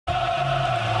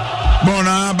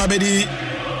Bona Babedi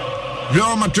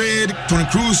Real Madrid Toni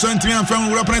Kroos Sentiment from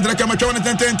European Camachon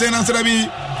and Sarabi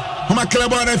Homa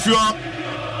Club if you are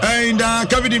and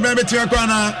Kavidi Mabetia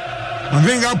Kwana and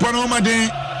Vinga Panoma de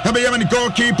Habayamani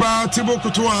goalkeeper Thibaut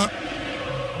Courtois.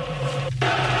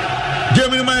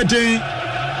 Give me my day.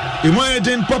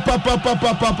 Imagine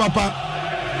papa.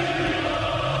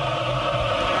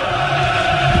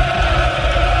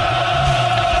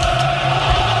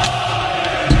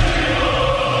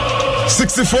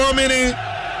 64 minutes.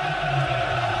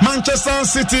 Manchester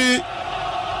City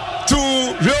 2,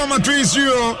 Real Madrid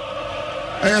 0.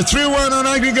 3-1 on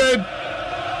aggregate.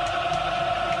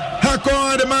 Hako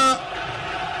Adema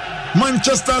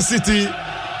Manchester City.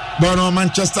 Bono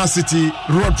Manchester City.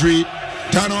 Rodri.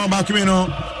 Tano Bakimino.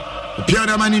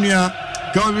 Pierre Maninia.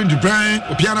 Calvin De Bruyne.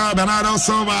 Piano Bernardo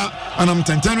Silva. Anam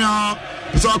Tentenio.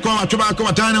 Soko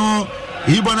Tobacco Tano.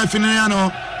 Ibona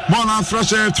Finiano. Mona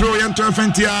Thrasher through Yento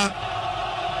Fentia.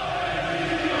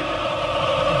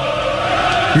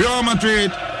 Real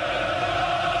Madrid,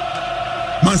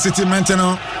 Man City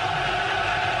Menteno,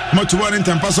 much one in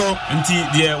Tempaso. Until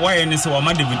the YNS or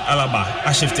David Alaba,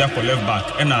 I shifted for left back,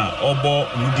 and Obo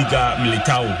Rudiger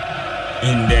Militao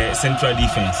in the central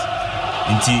defense.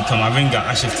 Until Kamavinga,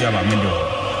 I shifted about middle.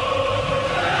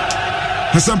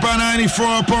 Hasampa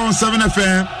 94.7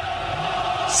 FM.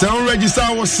 So register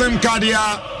was same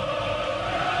cardia.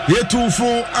 Ye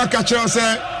 2-4 Akacha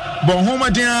say. Bon homa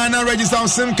diana register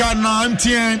SIM card na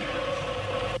MTN.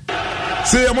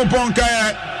 Say mo ponka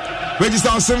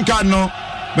register SIM card no.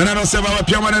 Benado Seva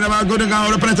Piama na go ga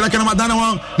represent like na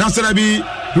madana na Serabi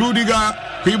Rudiger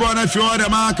Kibo na fio de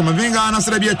ma Kamavinga na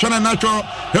Serabi twana natural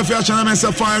refia chana men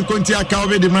se fine konti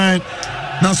akawe de man.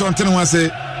 Na so ntene wa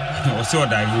say o so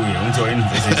da go ye unto any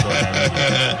person so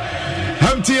da.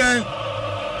 MTN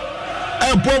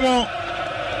e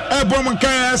bomo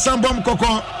kan sambom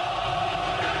koko.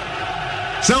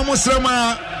 Some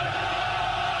Muslima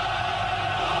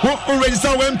who register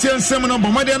MTN seminar,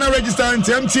 Bomadiana register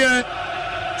MTN.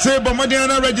 Say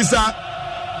Bomadiana register.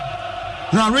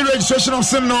 Now re-registration of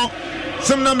SIM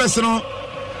numbers no.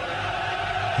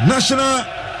 National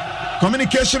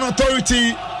Communication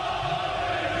Authority.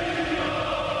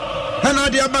 And now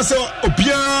the ambassador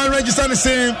Obia register the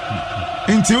same.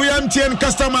 Until we MTN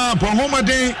customer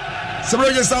Bomadiana so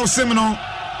register SIM no.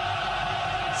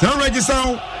 So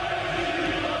register.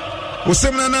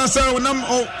 Usemna nasa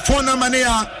phone number near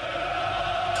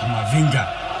Kamavinga.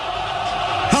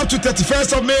 How to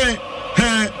 31st of May?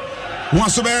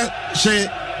 Once over, she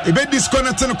a bit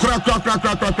disconnecting. Crack.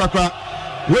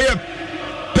 We have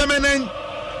permanent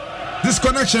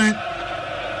disconnection.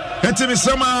 And to me,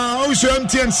 some also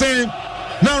MTN saying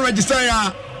now register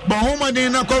ya, but home day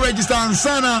na call register and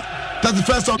sana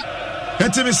 31st of.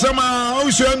 And to me, some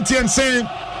also MTN saying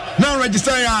now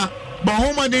register ya. But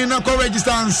home day na call register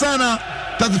and sana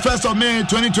 31st of May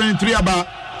 2023 about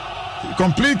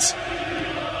complete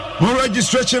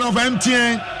registration of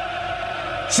MTN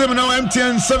seminar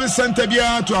MTN service center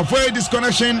here to avoid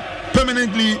disconnection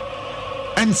permanently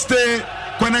and stay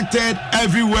connected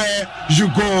everywhere you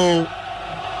go.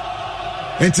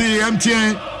 Until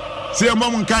MTN say a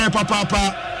mom kaya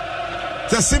papa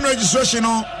the sim registration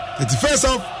on 31st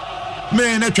of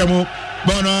May netramo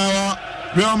bono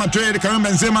Real Madrid, Karim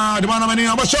Benzema, the man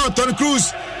of but shot Toni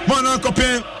Kroos, Mona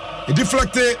Copin, he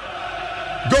deflected,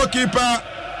 goalkeeper,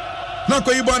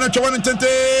 Nako Ibana Chawan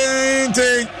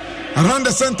around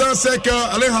the center circle,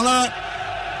 Alain Halat,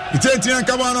 Italian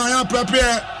Cabana, I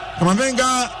prepare,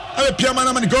 Kamavinga, Ale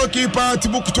Piamana, the goalkeeper,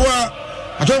 Thibaut Courtois,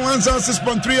 I don't want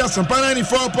 6.3 as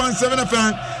 94.7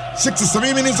 FM,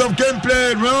 67 minutes of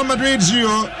gameplay, Real Madrid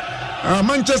 0,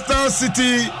 Manchester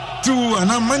City 2, and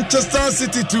now Manchester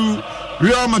City 2.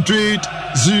 Real Madrid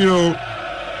 0. We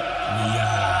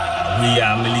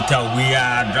are Militao. We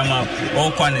are drama.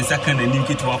 All one and second and you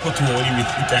get to walk to only with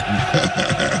it.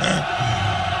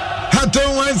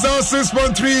 Haton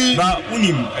 6.3. But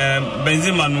unim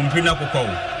Benzema numpina koko.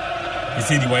 He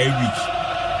said you were weak.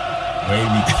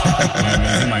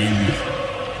 Benzema weak.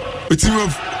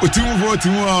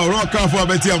 Utimu rock off for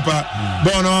Betiampa.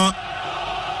 Bono.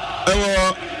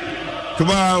 Ewo.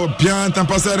 Kaba bien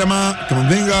tampasserema.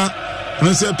 Kamavinga.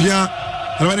 Monsieur Pierre,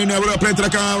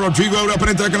 Rodrigo,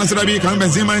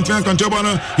 Benzema,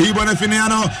 Contobono, Ibona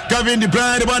Finiano, Kevin De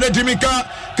Bruyne,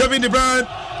 Kevin De Bruyne,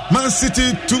 Man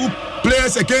City 2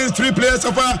 players against 3 players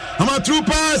of a through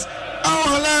pass.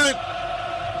 Haaland,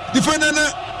 defender,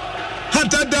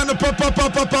 Hatadano,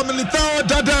 Papa, Militao,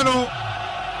 Dadano,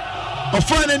 or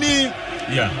finally,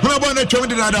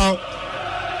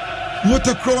 what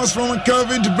a cross from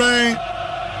Kevin De Bruyne.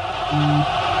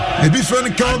 Maybe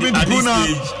friend Calvin De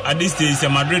Bruyne. At this stage,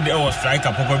 Madrid was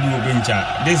striker probably will bench.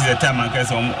 This is the time I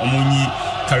guess Omuni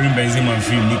Karim Benzema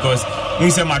free because we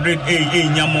say Madrid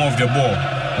nyamo of the ball.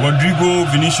 Rodrigo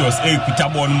Vinicius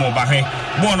Kutabo no more bahe.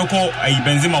 Bono ko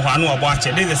Benzema hwanu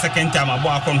abache. This is the second time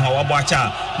abakon ho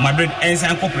abacha. Madrid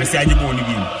ensan ko press ajibo ni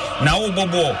bi. Na wo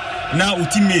bobo na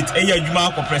ultimate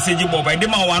adwuma ko press ajibo by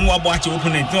dem hwanu abache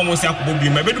opponent no mo say akobo bi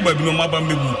ma bedu ba bi no ma ba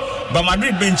mebu. But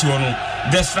Madrid bench no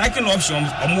the striking option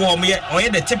or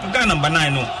the typical number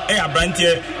 9 no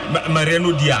Abrantie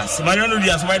Mariano Diaz why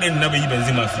they never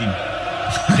Benzema free.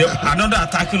 Another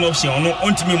attacking option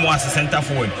on to me more as a center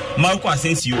forward Marco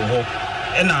Asensio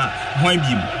and why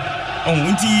beam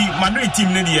Madrid team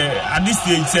at this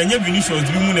stage say Vinicius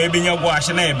be mu na ebenya go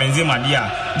ahye na Benzema dia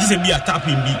just be a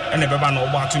tapping be and ebe na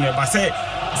oba to ne ba say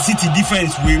City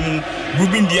defense we mu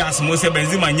Ruben Diaz mo say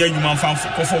Benzema nya adwuma fan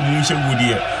for mu hye go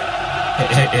dia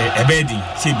ebedi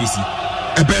CBC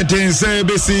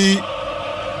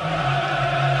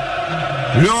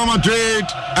Real Madrid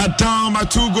at down by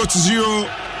 2-0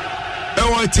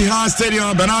 Etihad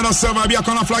Stadium. Bernardo Silva be a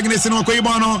corner flag in this in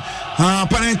Okoibano.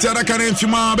 Panenti Arakane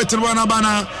Fuma Betelwana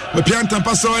Bana. We Pianta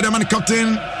Paso, the man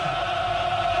captain.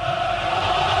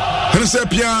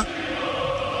 Pia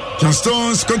John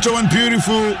Stones, control one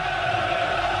beautiful.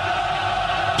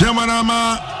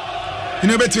 Piamanama in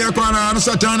a better corner.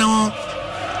 Satano.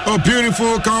 Oh,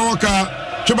 beautiful Kawaka.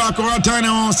 Chubako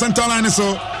Ratano, Santa Line.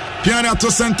 So Piana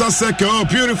to center sector. Oh,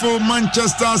 beautiful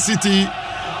Manchester City.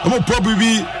 Probably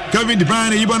be Kevin De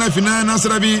Bruyne, Ibana Finan,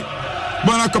 Nasrabi,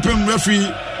 Bona Copim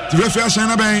referee, the referee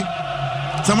Shana Bang.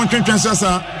 Someone can transfer,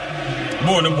 sir.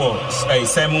 Born a ball,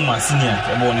 Simon Marcinia,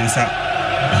 born in Sa.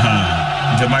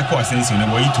 The Michael Asensio, the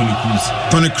way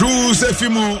Tony Cruz, a few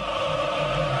more.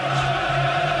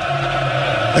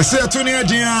 I say, Tony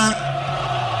Adia,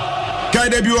 Kai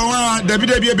debut, Baby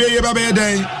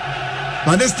Day.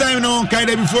 But this time, no, Kai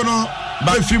before no.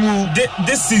 But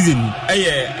this season,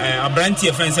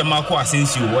 Abrantie friends and Marco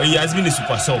Asensio, he has been a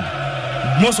super sub.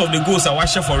 Most of the goals are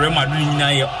watched for Real Madrid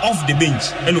off the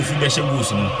bench and of the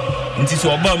goals. Until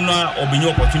so above now, or be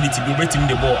opportunity to be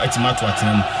the ball at Mato at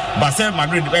him. But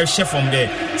Madrid chef from the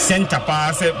center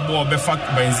pass, ball be fact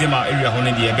Benzema area on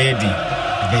the Abedi.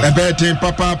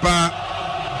 Papa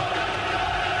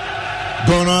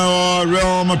Bono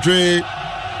Real Madrid.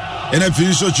 And if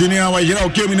you junior, why you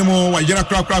came in more, why you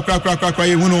crack, you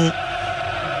know.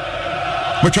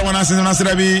 But you want to say,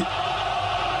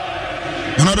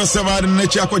 another Savard and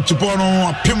Nature, Chipono,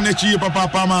 a Pim Nachi, Papa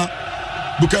Pama,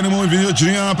 Bucanimo,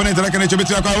 Junior, Penetracan,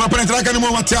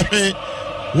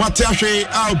 what Tashi,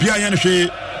 I'll be a she.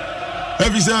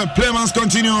 Every Playmans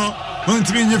continue, won't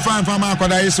be in your fan from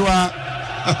Aquadaiswa.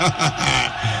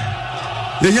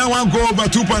 The young one go over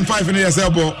 2.5 in the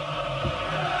elbow.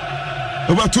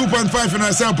 Over 2.5 in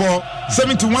a sample,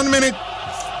 71 minutes.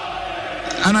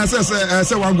 And I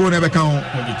say one goal never count.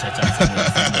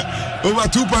 Over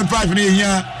 2.5 in a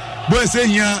year. Boy, say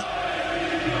here.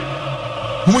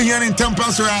 We here in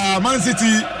Tampa, Man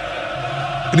City.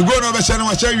 The goal over Shannon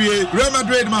was Real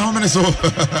Madrid, my home so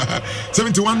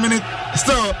 71 minutes.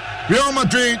 Still, Real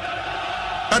Madrid.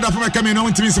 Other from coming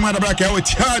on to me, some other back out with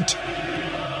Etihad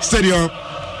Stadium.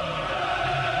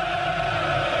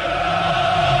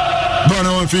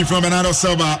 Bono free from Bernardo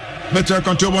Silva. Better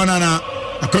control banana.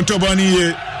 A control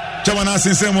boni. Chawana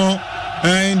Sinsemo.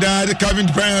 And the Kevin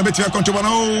De Bruyne. Better control bono.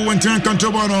 Oh, when turn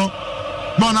control bono.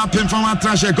 Bona pin from a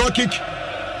trash. Goal kick.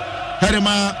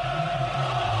 Hedema.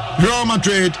 Real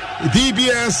Madrid.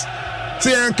 DBS.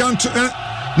 Say control.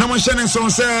 No one Shannon so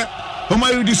say. Oh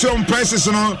my, you do some prices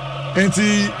no. And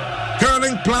the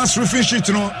curling plus roofing sheet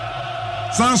no.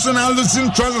 Samson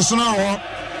Alderson trousers no.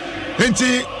 And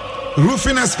the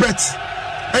roofing aspects.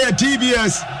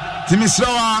 DBS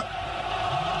Timisrawa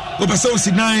Obaso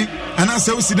Sidney and I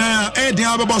say Sidney and the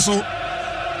Ababoso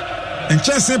and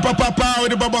Chelsea Papa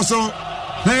with the Baboso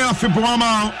now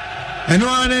Fipoma and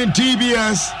one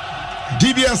DBS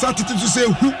attitude to say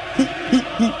who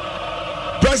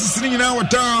prices sitting in our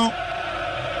town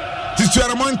to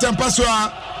Monte and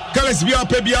Pasua Colors be up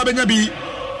Benyabi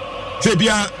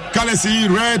Tebia colors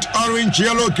red, orange,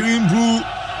 yellow, green, blue,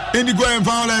 indigo and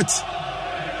violet.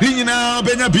 Now,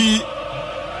 Benyabi,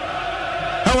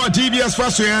 our DBS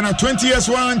first year and 20 years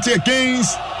warranty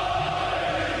against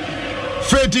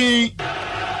Freddy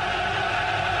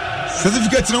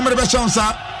certificate number of chance.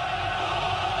 Not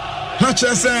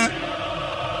just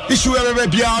issue ever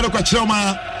be out of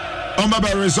Quachoma on my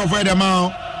resolve the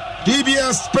amount.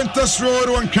 DBS Pentas Road,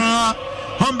 one car,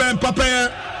 Humben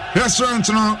Papa restaurant,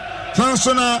 no,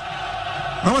 Tansona,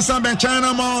 Amasan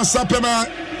China Mall, Sapema.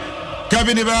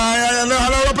 Kevin De Bruyne.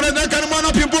 Hello, Brenda. Can one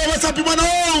up your ball? What's up, man?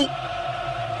 Oh,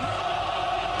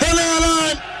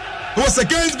 hello. It was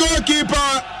against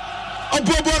goalkeeper.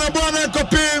 Obobona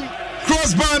Kopim.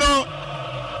 Crossbar.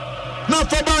 Not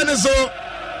for Banazo.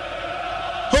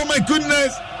 Oh my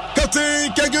goodness.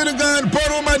 Captain Kagunagan.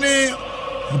 Boromani.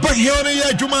 Bahioni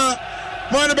Yajuma.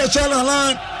 Mwana Bachala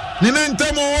Land.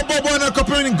 Ninentemo Obobona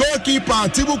Kopim. Goalkeeper.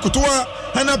 Tibu Kutua.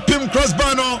 And a Pim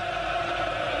Crossbar.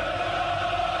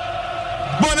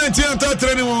 Bonanti anta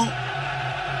training.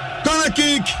 Corner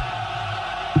kick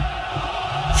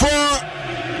for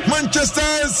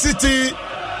Manchester City.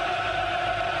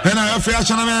 And I have a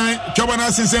channel. Chobana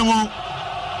Sinsemo.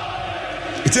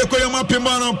 It's a Koyama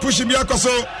Pimbano pushing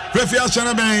Biakoso. Refia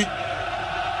channel.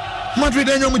 Madrid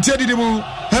and Yomutedi Dibu.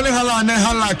 Helen Halan and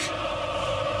Halak.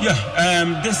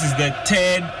 Yeah, this is the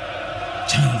third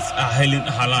chance. Helen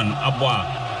Halan, Abwa,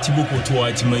 Tibuko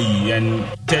Tua Timai, and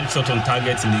third shot on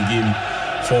target in the game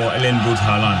for Ellen Boat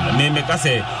Haaland. Me make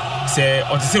say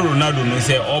Otise Ronaldo no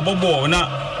say obobo na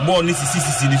ball ni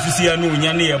sisi ni susi anu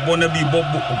nyane e ball na bi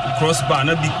crossbar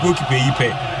na bi goalkeeper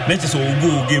yipe na che so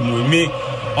go game we me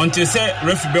until say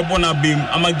referee be ball na bem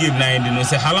ama game na end no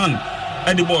say Haaland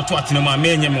e the ball to atene ma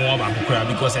me nyame won ba kokora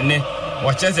because ene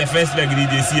watch the first leg ni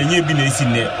dey see enye bi na esi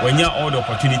ne wanya all the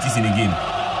opportunities in the game.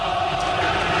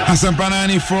 Asampana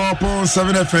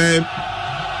 4.7 FM.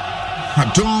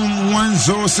 Atom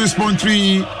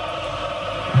 106.3.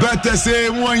 Better say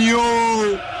one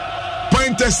yo.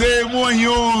 Pointer say one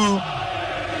yo.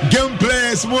 Game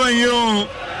players one yo.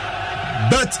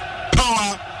 Bet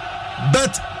power.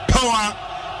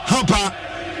 Hopper.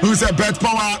 Who said bet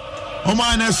power?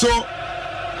 Omane so.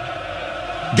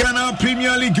 Ghana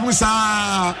Premier League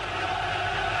Musa.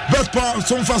 Bet power.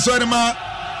 Some façon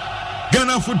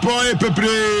Ghana football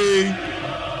pepe.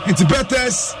 It's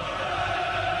betters.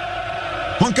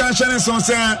 One can challenge son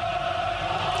say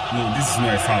no, this is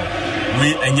not a foul. We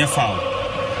any foul.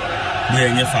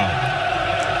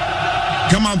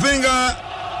 Kamavinga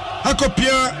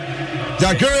Akopia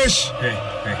Jagerish. Hey.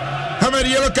 How many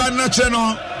yellow card na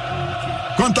cheno?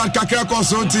 Contact Kaka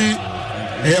Kosoti.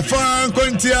 Efan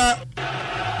Quintia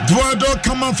Duado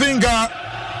Kamavinga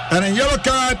and a yellow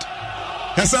card.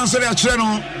 Has answered a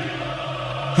cheno.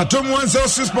 Atom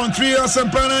 106.3 or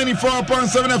Sampana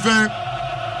 94.7 FM.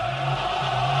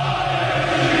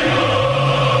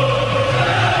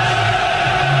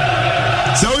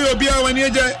 So you'll be when you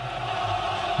get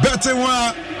betting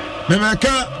one,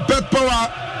 Memaka, bet power,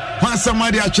 one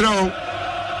somebody at you.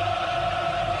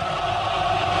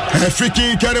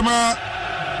 Friki Kerima,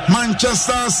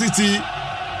 Manchester City.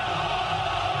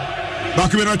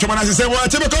 Back in the Chomana say, well,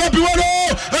 come up, you want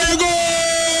there you go.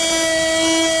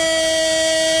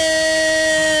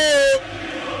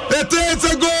 It's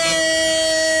a goal.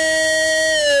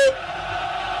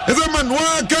 It's a man,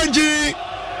 one Kanji.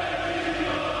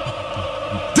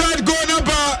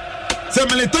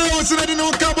 Militao sina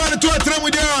no kabana to atramu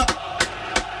dia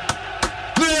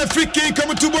na friki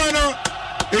kama tubana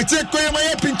eteko ya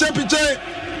maya pinche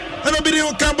ana bidi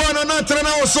o kabana na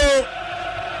trana also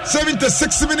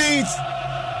 76 minutes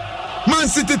Man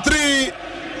City 3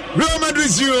 Real Madrid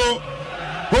 0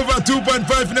 over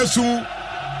 2.5 nasu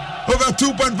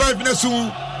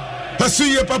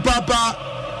Hasuye papa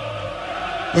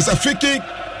was a free kick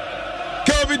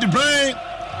Kevin De Bruyne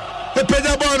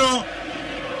Pejabono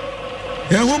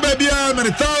and who may be a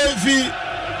military fee,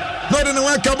 not in the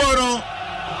one cabono.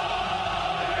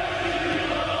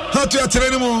 How to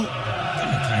attrain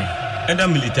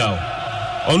Adam Militao.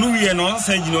 On we are not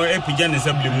saying, you know, Epijan is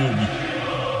a blue movie.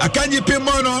 I can't you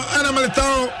Pimbono, Adam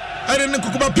Militao, I didn't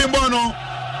cook about Pimbono.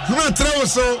 Not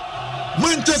so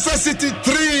Manchester City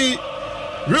 3,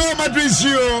 Real Madrid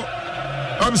 0.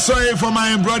 I'm sorry for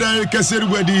my brother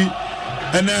Kasirwedi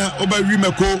and Oba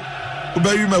Rimako.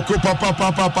 Papa.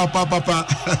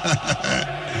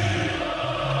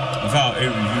 Val every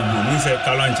you go. Say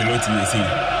Carlo Ancelotti you see.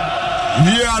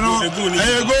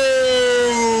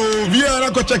 Via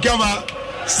no ko check over.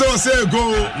 So say go.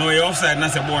 No, you offside na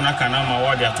say ball na kana ma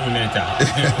wa dia 2 meter.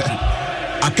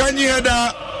 Akanyi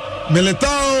header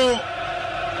Militao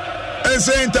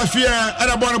say interfere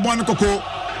ada ball koko.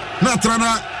 Na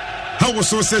trana how was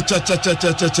so say cha.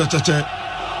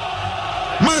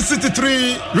 Man City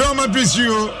 3, Real Madrid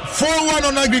 0, 4-1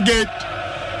 on aggregate.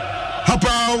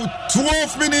 About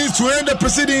 12 minutes to end the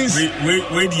proceedings.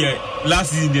 Wait here. Last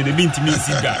season they been to me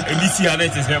see that. ABC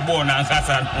Alex is born and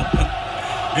Hassan.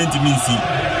 Been to me see.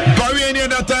 Barry any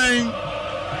other time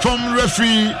from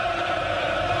referee.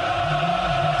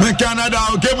 In Canada,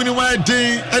 game winning white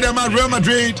day. Edema Real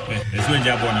Madrid. That's when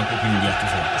you're born and cooking.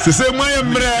 C'est moi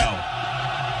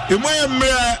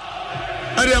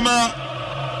Edema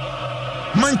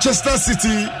Manchester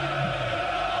City,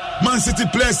 Man City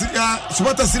players,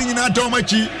 supporters sitting in that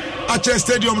Domachi at a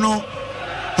stadium. No,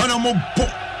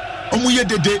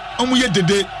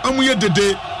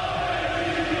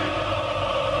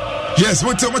 yes,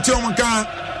 what's your man?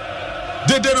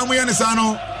 Dede no mo yane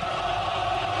sano.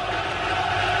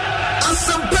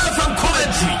 Some from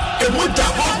commentary. It would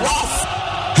have off.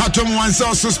 Hatom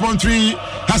 106.3,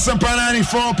 Hassan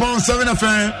 94.7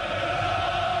 FM.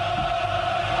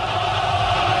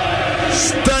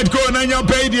 Start going on your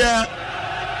page here.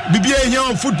 BBA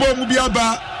here football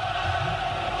mubiaba.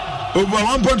 Over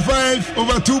 1.5,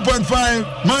 over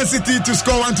 2.5. Man City to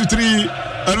score 1 to 3.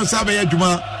 I don't have a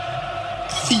Juma.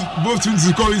 Both teams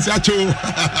to score in Sacho.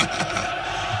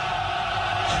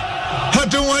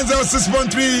 Hatom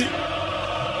 106.3.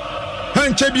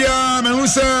 Hanchebia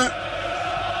Mehusa.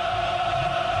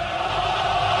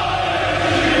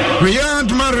 Riyad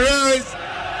Mahrez.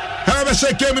 Have a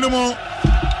shake game no more.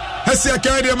 Hasia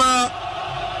Kadema.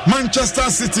 Manchester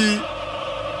City.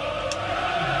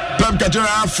 Pam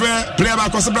Kajara Afre. Player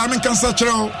back was Abraham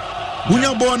Kansachero.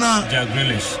 Unya Bona. Jack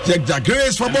Grealish. Jack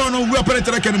Grealish for Bono. We are playing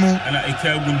the Kenemo. And I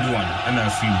can't go one. And I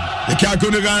feel. The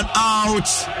Kagungan out.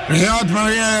 Riyad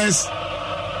Mahrez.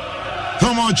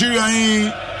 Tomo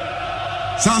Jirai.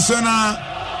 Sansona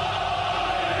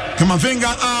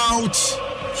Kamavinga out.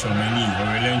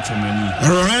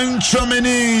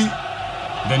 Chomeni.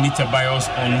 They need to buy us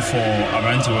on for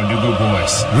Aranti Rodrigo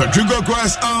Goes. Rodrigo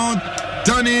Goes out.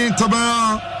 Danny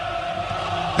Tabaya.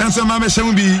 And so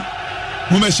Mameshembi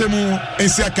Mumeshemu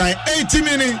Esiakai. 80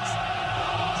 minutes.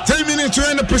 10 minutes to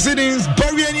end the proceedings.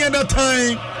 Bury any other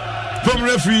time from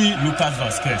referee Lucas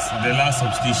Vasquez, the last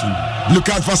substitution.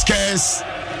 Lucas Vasquez.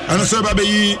 And also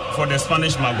baby for the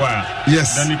Spanish Maguire.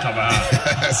 Yes. Danny Tabaya.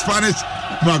 Spanish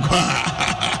Maguire.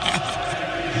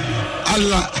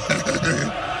 Allah.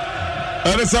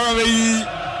 And also baby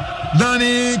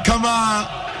Danny Kama.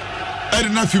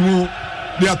 Ednafimu.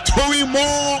 They are throwing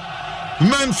more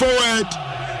men forward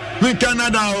in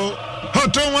Canada.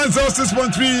 Hoton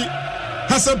 106.3,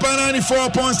 Hasapa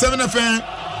 94.7 FM,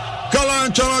 Kala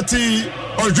and Charlotte,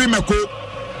 or Dreamako,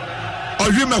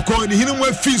 the hidden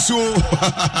way fiso,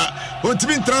 on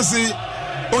Timin Tracy,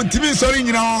 on Timin Sorin,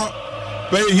 you know,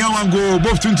 where you want go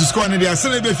both teams to score, and they are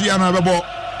selling the Fiana.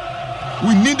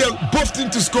 We need both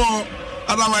teams to score,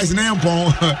 otherwise,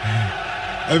 Nampon.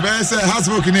 A very hard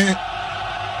in it.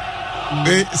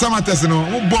 Some no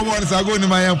Bobo is going to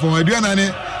my phone. I do not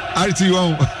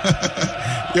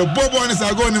RT1. Your Bobo is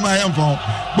going to my phone.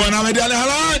 But I'm a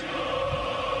halal.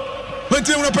 When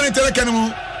you want to play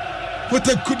Telecano, what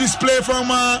a good display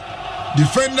from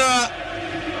defender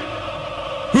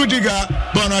Rudiger,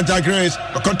 Bono Jagres,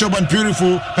 a control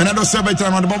beautiful, Bernardo Silva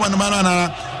on the Bobo and the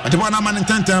Manana, at the one man in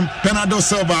Tentem, Bernardo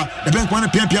Silva, the bank one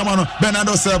Piano,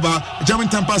 Bernardo Silva, Jamin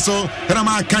Tampaso,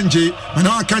 Rama Kanji,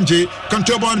 Manoa Kanji,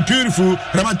 control beautiful,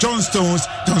 Rama Johnstones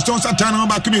at Tano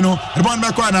Bakimino, the one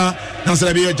Bakwana,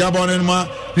 Nasabi, Jabon and Ma,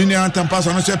 Linia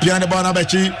Tampaso, no Piano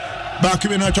Bonabechi,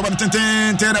 Bakimino, Choban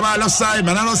Tenten, Terra left side,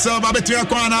 Manano Silva, Betia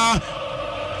Kwana,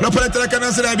 Roperetta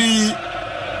Canasarabi.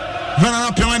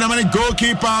 Vanana Piana Mani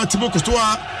goalkeeper Thibaut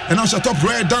Courtois and now shut up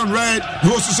red down red. He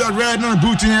also said red and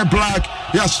boot in here black.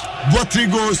 Yes, what 3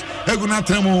 goals? Eguna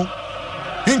Tremo.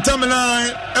 Inter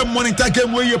Milan and one attack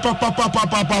game where you papa.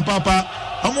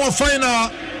 I'm more final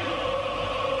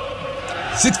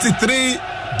 63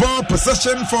 ball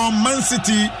possession for Man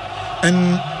City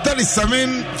and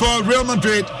 37 for Real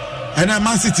Madrid. And then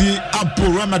Man City up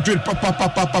Real Madrid papa.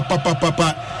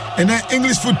 And then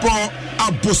English football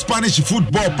up Spanish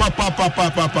football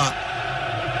papa.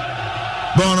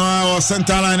 Bono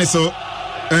center line so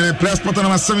and player spot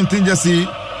number 17 jersey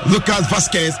Lucas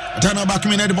Vasquez. Tana back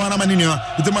in the Bona Manina.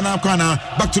 It's the Manakwana.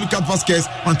 Back to Lucas Vasquez.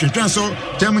 On Transo.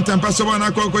 German Tampaso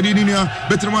Wanako Codinia.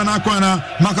 Better Wanakwana.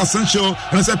 Marca Sancho.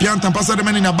 And Sapian Tampasa the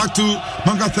Manina. Back to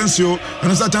Marca Sancho.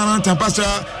 And Satana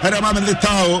Tampasa. Had a man in the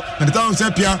Tao. And the Town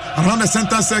Sepia. Around the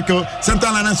center circle. Center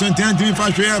line and 20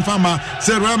 and Fama.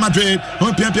 Say Real Madrid.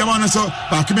 On Piampiamano. So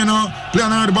Bakimino.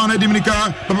 Player the Bona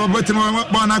Dominica. Papa Better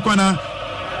Wanakwana.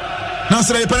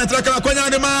 Nasre penetra Konya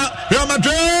Real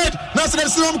Madrid. Nasre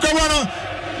Sim Kawano.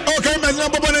 Okay, Mazna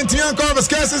Boban and Tian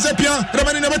Vasquez and Sepia.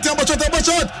 Remani never tell Bachot.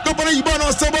 Go for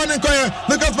Ibono, Saban and Koya.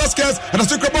 Lucas Vasquez and a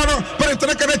Sukrabano.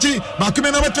 Penetra Karachi.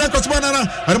 Bakimino Tracos Banana.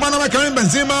 Hermano Karim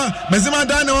Benzema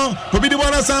Dano. Pobidi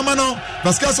Bona Samano.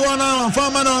 Vasquez Wana and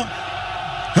Famano.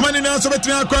 Hermani Nelson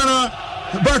Betia Kwana.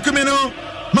 Bakimino.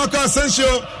 Marco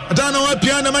Asensio. Dano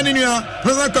Piana Maninia.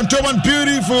 President control one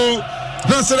beautiful.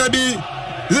 Nasrabi.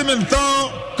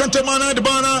 Zimilton, Contemana de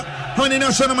Bana, Honey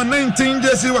National number 19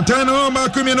 jersey Watano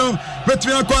Makumino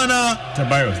Between Aquana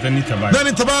Tabayos, Danny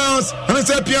Tabayos, and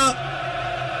it's Epia.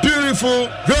 Beautiful.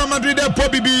 Real Madrid,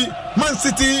 Bobby B. Man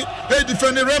City, they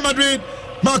defended Real Madrid.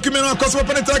 Makumino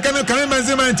Cosmopolitan Karim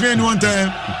Benzema in one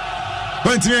time.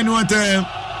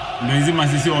 Benzema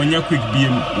says on your quick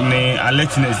beam, ne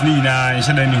alertness, Nina, and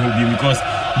Shadani will be because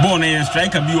born a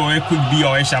striker be or a quick be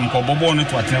or a sham or born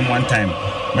to attend one time.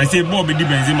 But say Bobby Di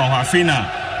Benzema, Hafina,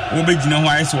 Obegina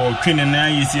Wise or Queen and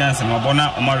I see answer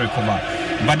Mabona or Maricoba.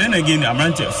 But then again, I'm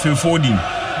running Phil Fording.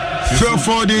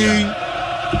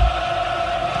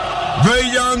 Very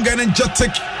young and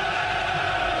energetic.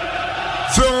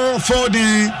 Phil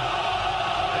Fording.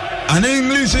 An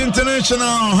English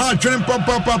international hard training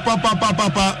papa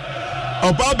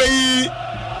Obabe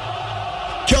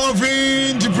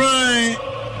Kelvin De Bruyne,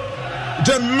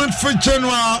 the midfield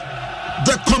general,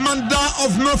 the commander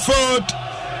of Norfolk,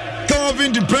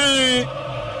 Kelvin De Bruyne.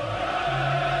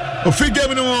 Ofi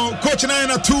gave no coach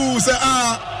 9-2 say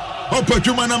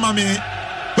Opportuna mami.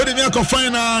 But if you can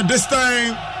final this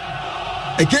time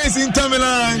against Inter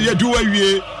Milan, you do a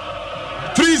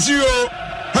 3-0.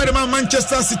 Herman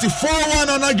Manchester City 4-1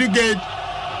 on aggregate.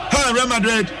 Real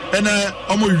Madrid and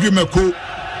Omo Yumeko.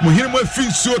 Muhirmo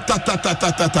feel so ta.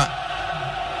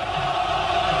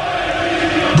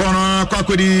 Bono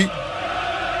Kwakodi.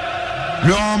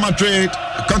 Real Madrid.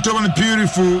 Country one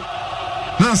beautiful.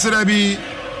 Nasirabi.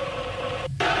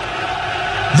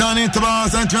 Danny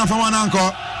Tabas and for one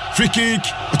anchor. Free kick.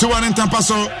 2-1 in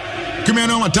Tampaso.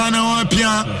 Kumeno Matana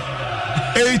Pia.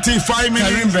 85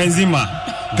 minutes.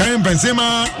 Karim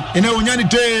Benzema in a Unyani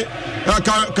day,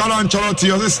 Carlo Ancelotti,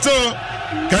 or still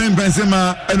Karim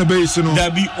Benzema and a base.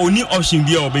 There be only option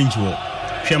be our bench.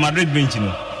 Madrid bench.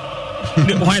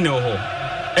 Why no?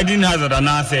 Eden Hazard and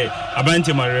I say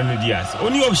Abante Mariano Diaz.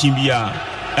 Only option be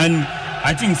and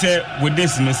I think say with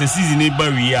this season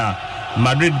we are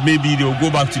Madrid maybe they will go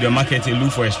back to the market and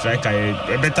look for a striker,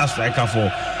 a better striker for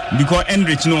because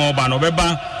Enrich no Oban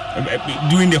Obeba.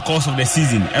 During the course of the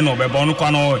season, and or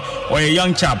a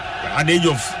young chap at the age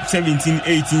of 17,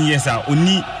 18 years are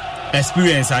only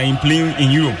experience in playing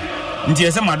in Europe.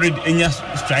 Until Madrid any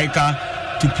striker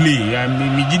to play.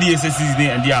 GDS season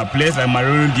and there are players like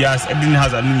Mariano Diaz, Eden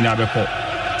Hazard, Nabeko.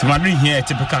 To Madrid here,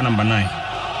 typical number 9.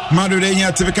 Madrid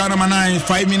here, typical number 9.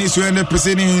 5 minutes to end the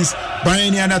proceedings. By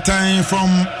any other time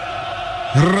from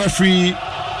referee,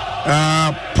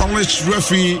 Polish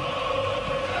referee.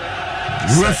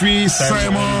 Referee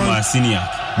Simon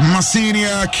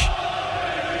Masiniak.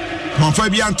 Mon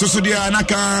Fabian Tosudia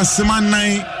Naka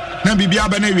Semanai Nabibia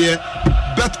Benewie.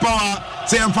 Bet power.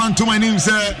 Say I'm fan to my name,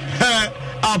 sir. Hey,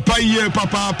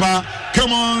 Papa.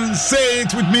 Come on, say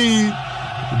it with me.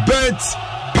 Bet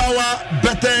power,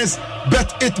 betters,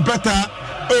 bet it better.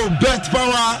 Oh, bet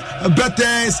power,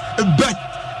 betters, bet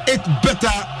it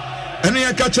better. And then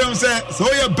I catch him say,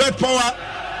 so your bet power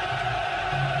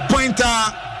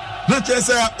pointer. Not just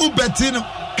Ubetino,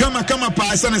 come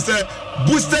pass and say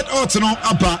boosted odds no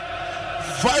upper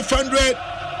 500%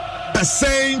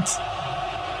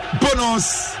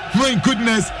 bonus. My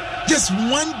goodness, just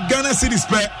one Ghana city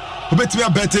spare. Bet me a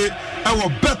bet it. I will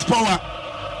bet power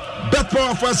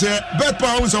first here. Bet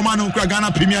power is a man who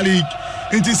Ghana Premier League.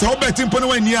 It is how betting point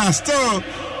when you are still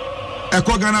a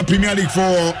Ghana Premier League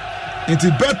for. It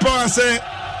is bet power say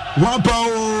one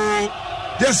power,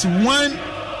 just one.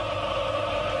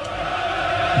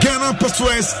 Ghana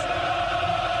Persuades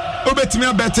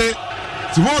Obetimia Bete.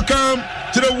 Welcome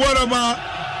to the world of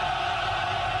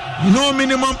no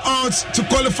minimum odds to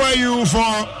qualify you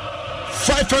for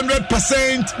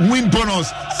 500% win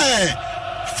bonus. Hey,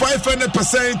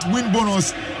 500% win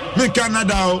bonus. Make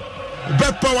Canada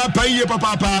bet power pay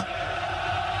papa.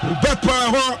 Bet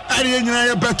power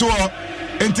area beto.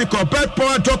 Entico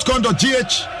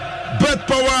betpower.com.gh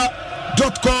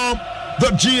betpower.com.gh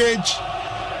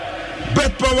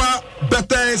Bet power,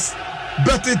 betters,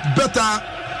 bet it better.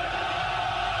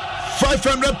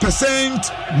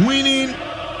 500% winning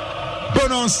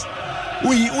bonus.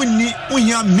 We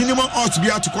have minimum odds to be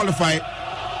able to qualify.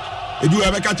 If you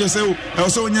ever catch yourself,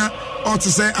 also when you ought to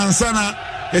say Ansana,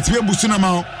 it's be a boosting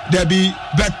amount. There be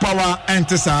bet power and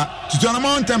Tessa. To turn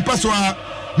amount and password.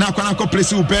 Now can I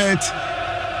place you bet?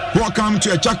 Welcome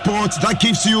to a jackpot that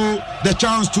gives you the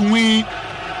chance to win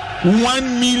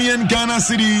 1 million Ghana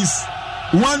cedis.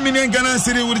 1 million Ghana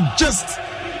cedis with just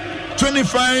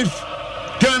 25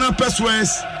 Ghana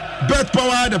pesos. Bet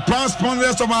power, the proud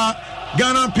sponsors of our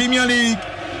Ghana Premier League.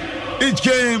 Each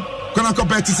game, gonna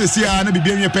compare to CCA and be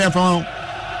being paid for.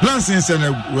 Licensed and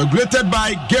regulated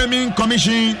by Gaming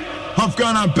Commission of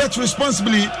Ghana. Bet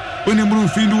responsibly when you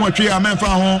move into what you are meant for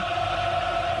home.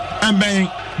 And bang,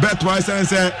 bet wise and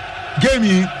say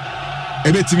gaming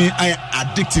a bit to me I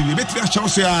addictive a bit to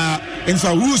Chelsea and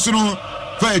so who's no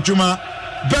for Juma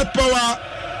Bet Power,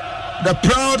 the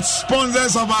proud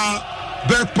sponsors of our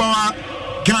Bet Power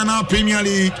Ghana Premier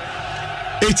League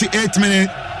 88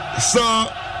 minutes. So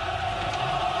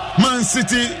Man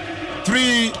City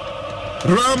 3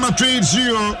 Real Madrid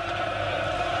 0.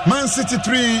 Man City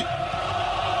 3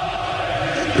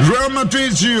 Real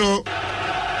Madrid 0.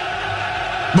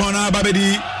 Bona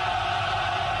Babedi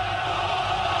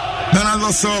Bernardo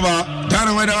Silva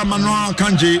Dana Weda Manuel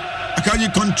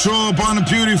Akanji control Bona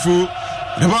beautiful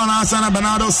the Bona Sana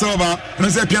Bernardo Silva and I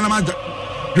say piano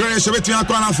Gray Shabeti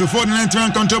Akwana for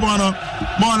 49 control Bona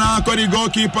Kodi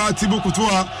goalkeeper Thibaut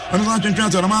Courtois and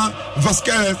Rama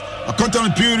Vasquez a control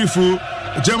beautiful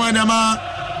German Yama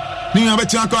Nina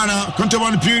Beti Akwana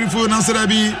control beautiful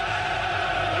Nasarabi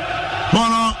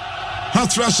Bona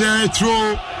hot rush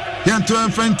through Yanto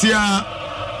Fentia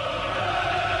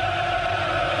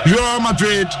Real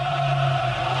Madrid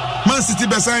Man City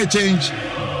beside change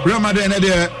Real Madrid and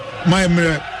there my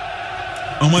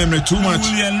too much.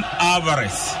 Julian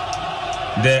Alvarez,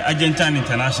 the Argentine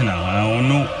international. I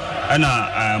know, and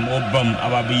Obama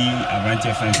Ababi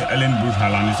Avante friend Ellen Bruce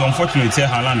Haaland. It's unfortunate say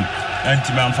Haaland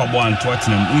anti-man for one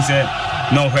Tottenham. We said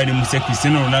now heard him say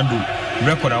Cristiano Ronaldo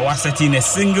record I was setting a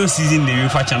single season the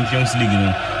UEFA Champions League,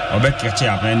 or back catch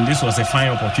up, and this was a fine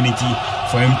opportunity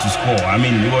for him to score. I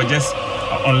mean, we were just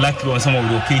unlucky on some of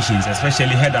the occasions,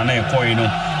 especially head and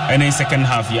and in second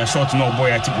half he shot no boy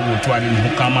at people to add in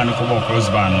Hukama and Kobo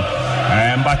crossbar.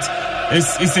 But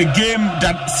it's a game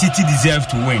that City deserve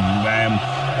to win.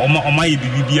 Oma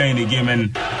BBB in the game,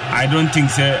 and I don't think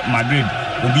say Madrid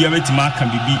will be able to mark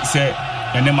and BB say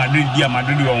and then Madrid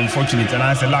were unfortunate and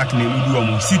I say lack ne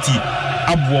do City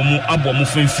abomu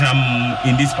from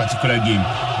in this particular game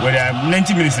where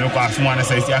 90 minutes in the class one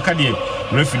says the academy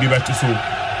referee to so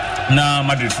now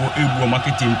Madrid for a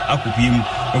marketing akupim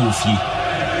ewufi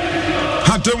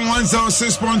Hatem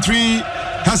 106.3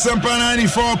 Hasampa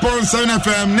 94.7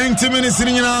 FM 90 minutes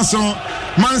in the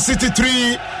Man City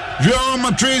 3 Real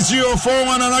Madrid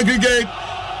 0-4-1 on aggregate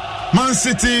Man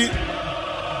City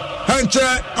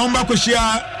Hanche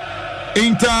Ombakoshia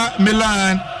Inter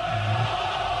Milan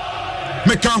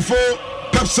Mekanfo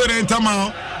Pepsodent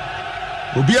Tamao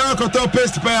Obia Koto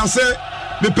Paste Pay say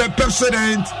the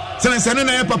Pepsodent Sense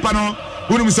na papa no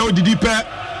wonu mi say odidi pe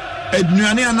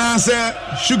aduane ana say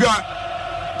sugar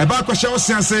e ba kwahye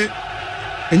osiase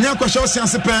enya kwahye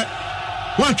osiase pe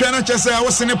wan twa na chese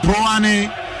wosene pro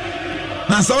ane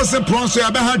na say wosene pro so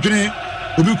ya be ha dwene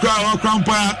obi kura wa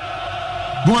krampa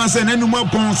bon say nanu mo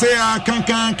pon say ya kan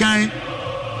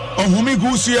ohumi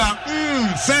gusu ya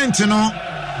sentinel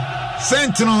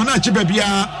na chiba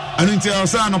bia anu nti o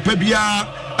say no pa bia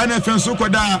ana fenso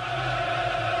koda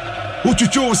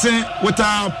Uchuchu with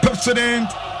a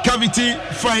Pepsodent cavity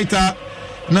fighter.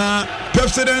 Na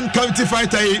Pepsodent cavity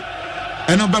fighter.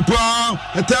 And on the pro,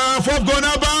 a fourth goal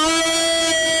now.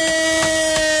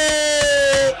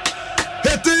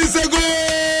 It is a goal.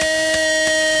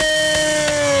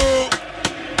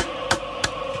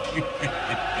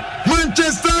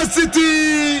 Manchester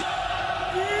City.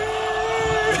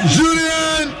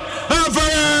 Julian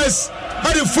Alvarez.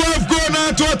 And the fourth goal now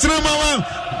to Tottenham.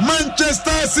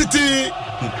 Manchester City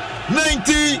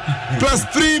 90 plus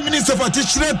 3 minutes of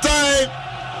additional time.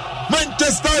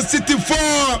 Manchester City 4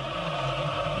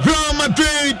 Real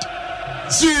Madrid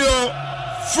 0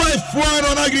 5-1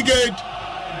 on aggregate.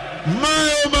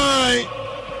 My oh my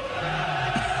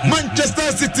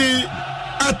Manchester City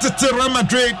at Real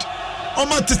Madrid.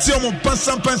 Oma titi omo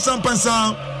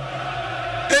pansam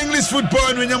English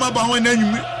football when yama ba wen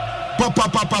enyum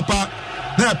papa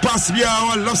na pass bia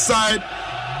on left side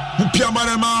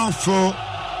Mupiamarema for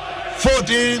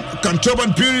 14 control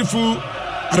and beautiful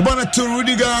Arbana to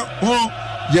Rudiger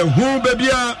Yahoo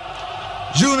Babia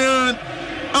Julian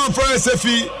and for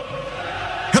SFE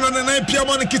and on the 9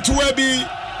 Piamon Kituebi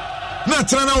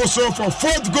Natrana also for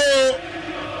fourth goal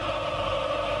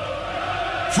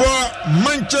for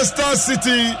Manchester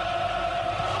City.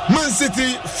 Man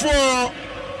City 4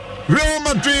 Real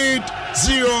Madrid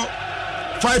 0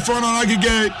 5-1 on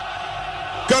aggregate.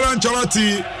 Carlo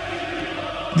Ancelotti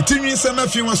the team is a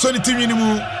few was so the team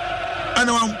anymore. And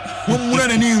I'm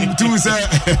running to say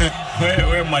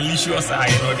where malicious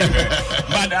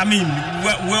but I mean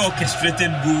well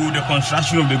orchestrated goal, the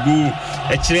construction of the goal,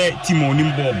 a team on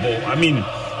him ball. I mean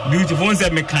beautiful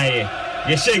said Mekaye.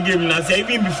 You share game now say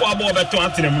even before ball better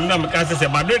to them na Mekaye say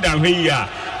Madrid and here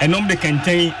and the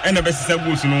contain and the best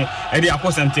goals and the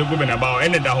across and take over about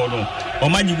and the hold on or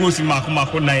man you go see Marco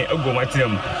na go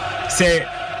matem say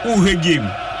who he game.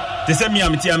 They say me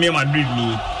am Madrid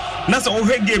me na so wo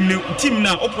game ne team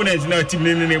na opponent na team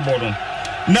ne ball no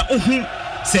na ohu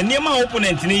se niema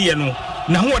opponent ne ye no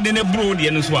na ho de ne bro de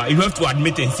no so you have to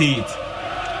admit and say it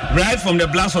right from the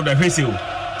blast of the whistle.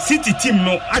 City team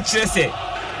no actually say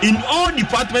in all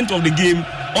department of the game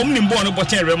omni ball no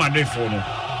boche Real Madrid for no,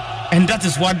 and that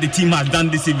is what the team has done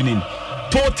this evening.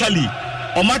 Totally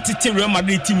omatete Real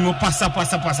Madrid team no passa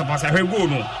he go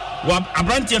no wa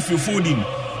abrantia folding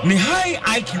ne high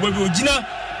IQ we ogina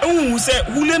ehun say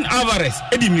Julian Alvarez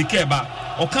edimikeba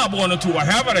o ka ball no to wa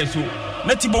Alvarez so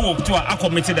na tibo work to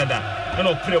accommit dada and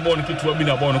o play ball no to bi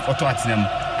na ball no photo atenam.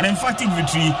 An emphatic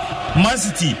victory. Man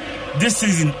City this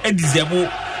season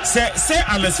deserve say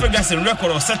Alex Ferguson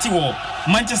record of 30 war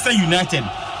Manchester United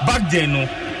back then no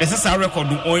SSR record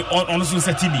on so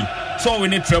 30 so we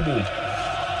need treble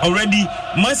already.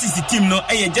 Man City team no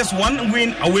just one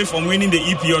win away from winning the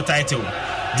EPL title.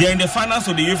 They are in the finals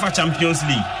of the UEFA Champions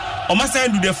League. Almost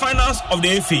do the finals of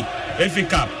the FA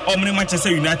Cup. Manchester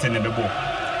United in the ball.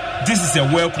 This is a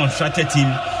well constructed team,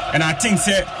 and I think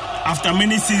say after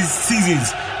many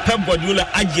seasons Pep Guardiola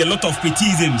added a lot of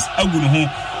criticisms.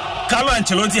 Carlo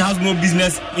Ancelotti has no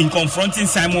business in confronting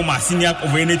Simon Marciniak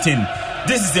over anything.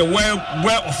 This is a well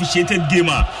officiated game.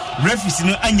 Referees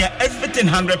anya everything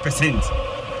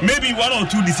 100%. Maybe one or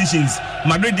two decisions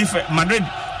Madrid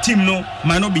team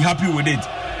might not be happy with it,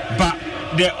 but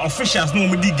the officials know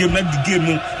the game, not the game.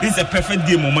 This is a perfect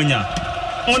game.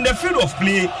 On the field of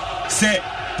play, say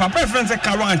Papa friends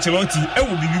Carlo Ancelotti, it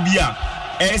will be BBA.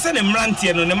 Say the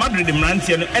Mrantier no, the Madrid the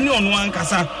Mrantier no, anyone one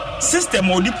kasa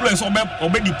system or deploys or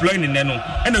deploying in there no,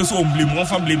 and also blame one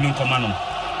for blaming command.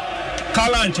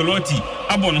 Carlo Ancelotti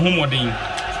abon home ordering.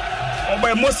 Or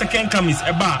by most second comings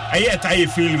eba a year tie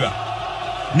failure.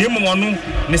 Name one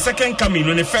the second coming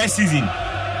on the first season.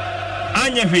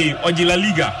 Anyahe or La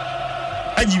Liga.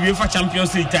 UEFA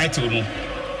Champions League title no.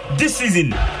 This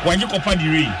season when you Copa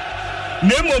del Rey.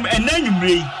 Name and then you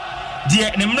bring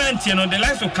the Nemrantian on the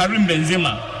likes of Karim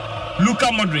Benzema, Luka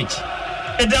Modric,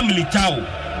 Eder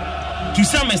Militao, to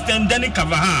some extent Dani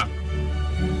Carvajal,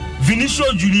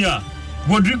 Vinicius Junior,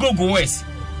 Rodrigo Goes.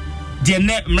 The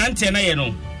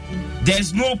Nemrantian,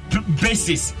 there's no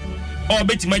basis or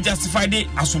bet may justify the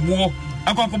as war.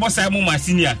 Akokobo Simon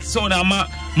Marciniak. So now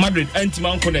Madrid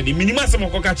anti-man corner the minimum some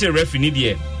of catch a ref in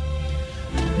India.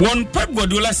 One Pep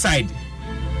Guardiola side.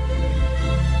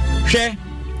 Share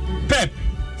Pep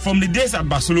from the days at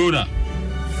Barcelona.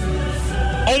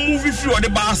 On movie through the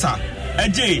Barca,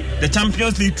 the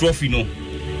Champions League trophy no.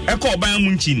 Echo Bayern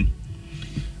Munich.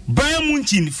 Bayern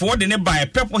Munich for the nearby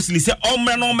purposely say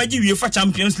man no maji UEFA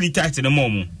Champions League title the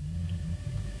moment.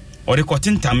 Or the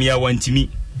cotton Tamia want to me.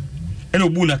 And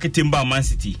Obuna Ketemba Man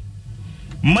City.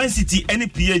 Man City any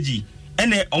PSG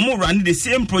and omo run the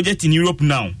same project in Europe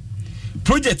now.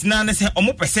 Project na say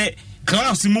omo pese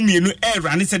class mumie no air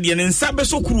run said the nsabe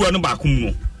so kuru no bakum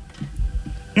no.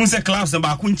 Unse class na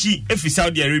bakunchi efi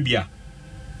Saudi Arabia.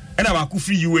 And abaku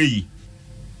free UAE.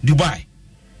 Dubai.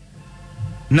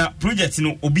 Na project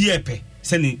no obi epe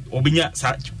send obinya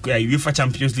UEFA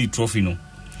Champions League trophy no.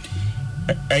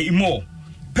 More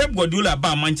Pep Guardiola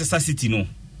ba Manchester City no.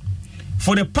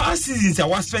 For the past seasons I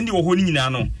was spending a whole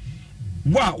no.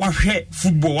 Wa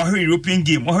football, wa European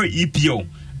game, wa EPL.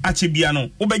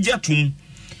 Achebiano, Obejatum.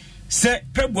 Say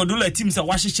Pep Guardiola teams are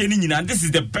washing and this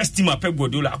is the best team Pep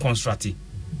Guardiola constructed.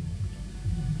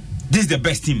 This is the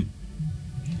best team.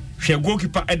 She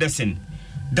goalkeeper Ederson.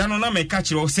 Danona me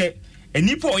catch you say a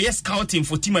nipo yes scouting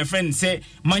for team my friend say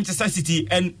Manchester City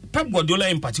and Pep Guardiola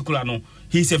in particular no.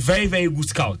 He's a very good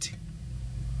scout.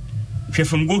 She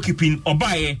from goalkeeping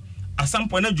Obaye at some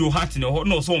point Joe Hart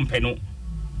no so mpeno.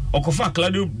 Okofa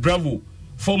Claudio Bravo,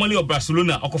 formerly of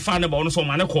Barcelona, Okofa na ba ono so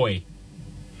mane koe.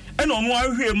 And on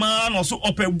one here man also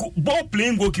up a ball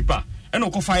playing goalkeeper and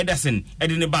Okofa Ederson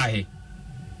edine bae.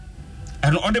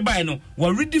 And on the buy no,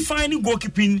 we're redefining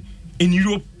goalkeeping in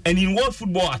Europe and in world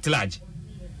football at large.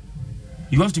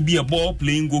 You have to be a ball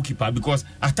playing goalkeeper because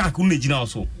attack unejina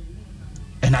also.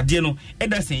 And at the end,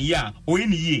 Ederson yeah, or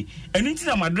any year. And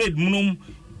into Madrid, Munum,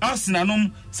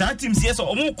 Arsenal, some teams yes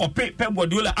or more Pep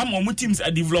Guardiola, and teams are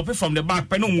developing from the back,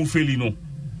 but no more failing,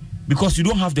 because you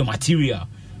don't have the material.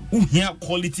 Here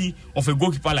quality of a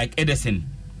goalkeeper like Ederson.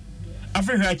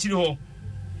 Africa actually,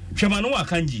 Shemano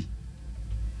Akanji.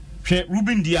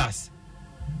 Ruben Diaz,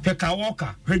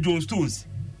 Walker, John Stones.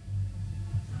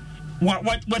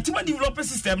 What team developer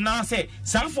system now say?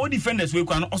 Some 4 defenders we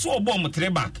can also bomb 3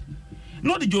 back.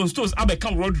 Not the John Stones. I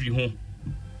become Rodri home.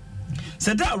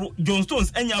 Said that John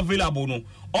Stones any available no.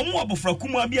 Omo abofra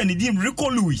kuma bi and dim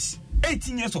Rico Lewis,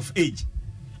 18 years of age.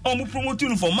 Omo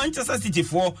promoting for Manchester City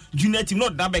for junior team.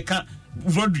 Not that become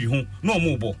Rodri home. No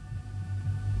more ball.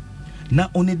 Now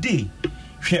on a day,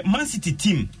 Man City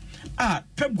team,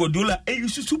 Pep Guardiola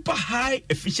use super high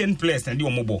efficient players and do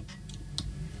mobile.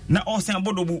 Now also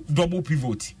about double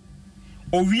pivot.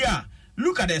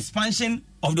 Look at the expansion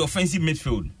of the offensive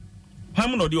midfield. How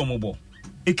many of the mobile?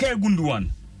 Eke Gundogan,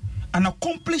 an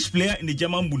accomplished player in the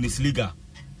German Bundesliga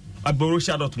at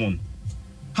Borussia Dortmund.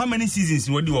 How many seasons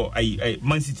were you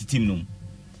Man City team no?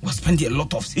 Was spent a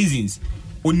lot of seasons.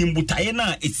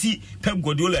 Onimbutayena esi Pep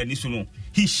Guardiola and Isuno.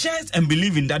 He shares and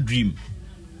believes in that dream.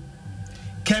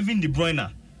 Kevin De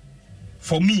Bruyne,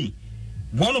 for me,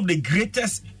 one of the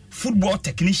greatest football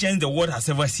technicians the world has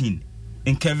ever seen.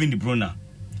 In Kevin De Bruyne,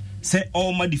 say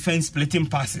all my defense splitting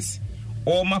passes,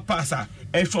 all my passer,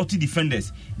 shorty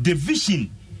defenders, the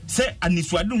vision. Say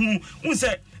Aniswadu who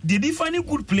say they define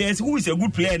good players, who is a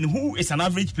good player and who is an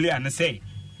average player, and say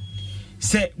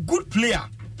good player.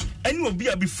 And you will be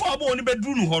before born in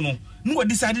bedroom hono. No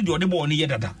decided you are the born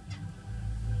yedada.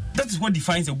 That is what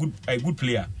defines a good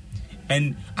player.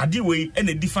 And Adiwe and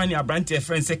a defining a brand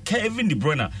friend say Kevin De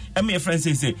Bruyne. And my friend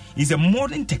says he's a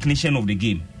modern technician of the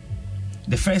game.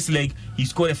 The first leg he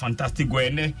scored a fantastic goal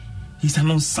and he's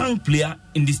an unsung player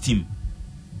in this team.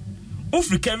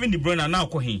 Ofri Kevin De Bruyne now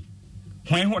ko hin.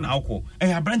 Hwan now ko.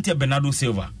 And a brand Bernardo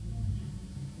Silva.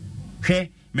 Hey,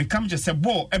 me come just say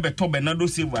ball ebeto Bernardo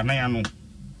Silva na ya no.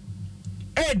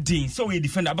 Eddie, so we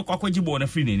defend abakwa kwajibo na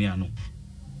free nene ano.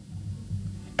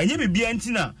 Enye bibia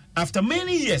ntina after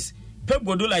many years Pep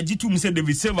Guardiola G2 said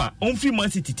David Silva on free Man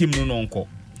City team no nko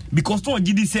because no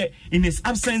GD say in his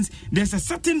absence there's a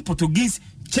certain Portuguese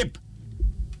chip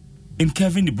in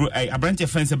Kevin De Bruyne Abrante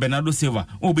friend Bernardo Silva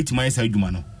o beti my side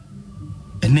duma no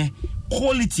ene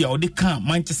quality of the can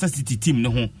Manchester City team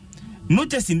no ho not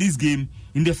just in this game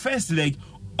in the first leg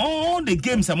all the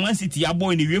games at Man City are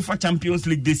in the UEFA Champions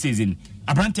League this season.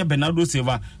 Abrante Bernardo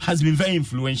Silva has been very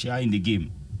influential in the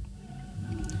game.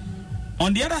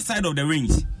 On the other side of the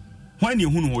rings, when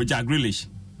you know Jack Grealish,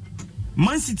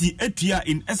 Man City etia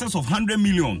in excess of 100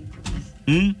 million.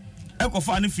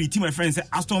 Ekofani free team my friends say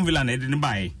Aston Villa didn't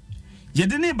buy.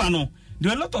 Yedene bano,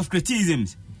 there are a lot of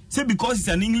criticisms. Say because he's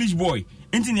an English boy,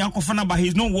 anything Ekofana but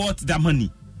he's not worth that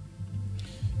money.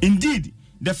 Indeed,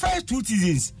 the first 2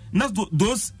 seasons, not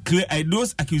those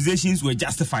accusations were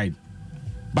justified.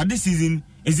 But this season,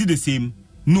 is it the same?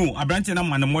 No, Abrante na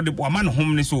man more the man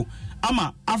home so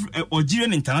ama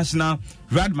Algerian international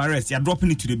Riyad Mahrez they are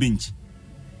dropping it to the bench.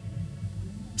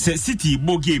 Say City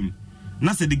ball game.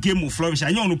 Not say the game of flourish.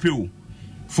 I know no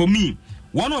for me,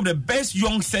 one of the best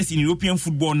youngsters in European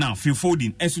football now, Phil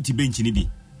Foden, SUT bench ni bi.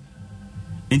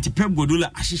 Enti Pep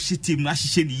Guardiola ashishe team na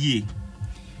ashishe the year.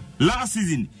 Last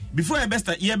season, before I best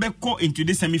year be go into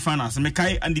the semi-finals,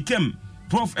 Mekai and the came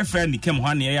Prof. Efrain came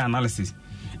one year analysis.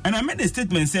 And I made a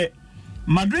statement say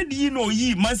Madrid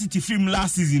Man City film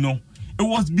last season it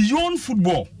was beyond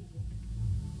football.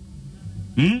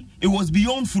 It was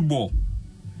beyond football.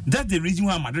 That's the reason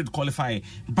why Madrid qualify.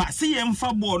 But see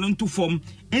football to form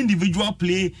individual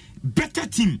play better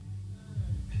team.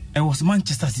 It was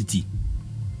Manchester City.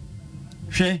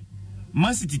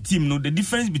 Man City team, the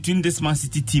difference between this Man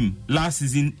City team last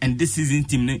season and this season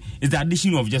team is the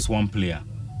addition of just one player.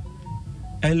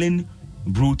 Erling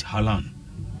Braut Haaland.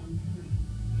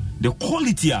 The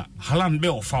quality of Haaland be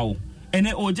or foul, and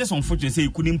it was just unfortunate say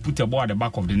he couldn't put a ball at the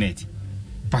back of the net.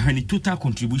 But when the total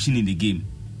contribution in the game,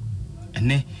 and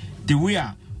then the way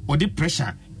or the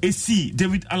pressure, AC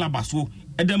David Alaba so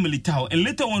Eden Militao, and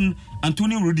later on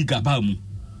Antonio Rudiger Bamu.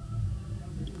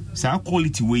 So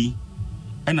quality way,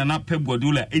 and an Pep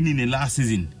Guardiola in the last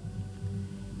season.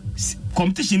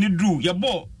 Competition it drew your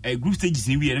ball a group stages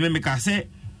in we remember I say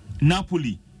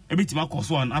Napoli. Ebitima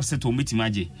koso an upset or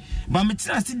mitimaje. But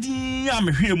metina sidi am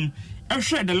hwem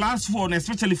ehwe the last 4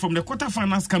 especially from the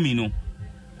quarterfinals coming no.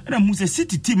 And I'm a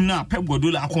City team now Pep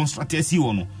Guardiola constructed si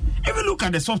ono. Even look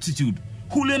at the substitute.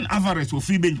 Julian Alvarez or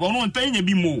free bench. But no ntanya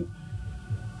bi mo.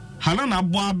 Haaland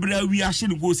abo abra wi ahye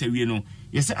no go se wi no.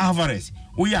 You say Alvarez,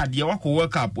 we are the wako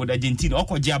World Cup with Argentina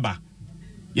oko jaba.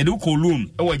 You do call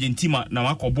loan Argentina na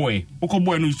wako boy. Oko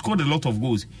boy no scored a lot of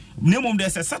goals. Name of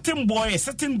there's a certain boy, a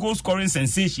certain goal scoring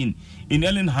sensation in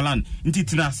Erling Haaland. Inti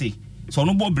tinase. So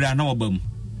no boy bra na obam.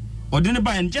 Or didn't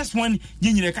buy and just when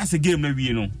you cast a game na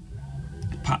we know.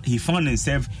 He found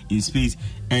himself in space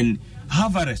and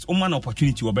Alvarez one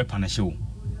opportunity will be panasho.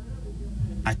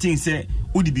 I think say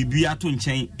Odi Bibia to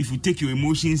chain if you take your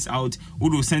emotions out,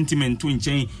 Odo sentiment to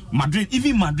chain Madrid,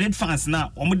 even Madrid fans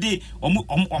now,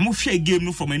 omo share game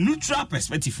no from a neutral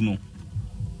perspective no.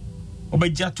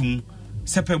 Obejatum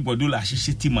Pep Guardiola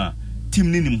ahye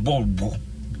team ni ball bo.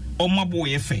 Oma boy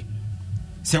efe.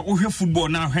 Say o football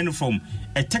now hand from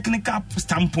a technical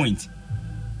standpoint.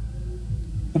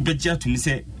 Ubeja to me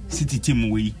say City team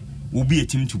will be a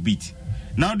team to beat.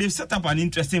 Now they've set up an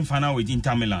interesting final with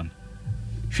Inter Milan.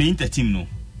 She Inter team no.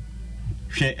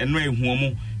 She Enwe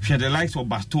Huomo, she the likes of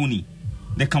Bastoni,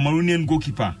 the Cameroonian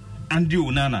goalkeeper, Andrew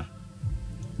Onana,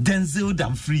 Denzel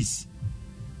Dumfries.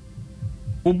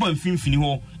 Oban Finfini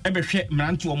ho, ebe hwe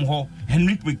Mrantu ho,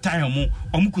 Henrik Mkhitaryan mo,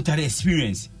 omukutare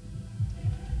experience.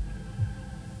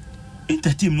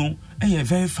 Inter team no, a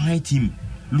very fine team.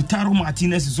 Lautaro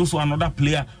Martinez is also another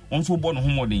player, also born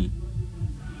home.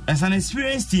 As an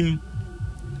experienced team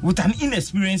with an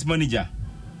inexperienced manager.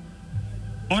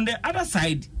 On the other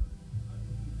side,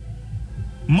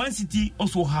 Man City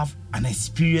also have an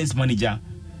experienced manager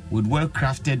with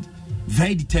well-crafted,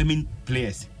 very determined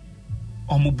players.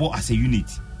 Omobo as a unit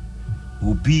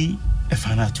will be a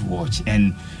final to watch,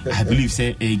 and I believe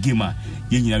say a gamer,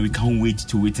 we can't wait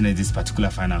to witness this particular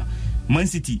final. Man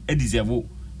City deserve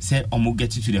say Omo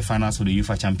get to the finals of the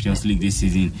UEFA Champions League this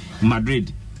season.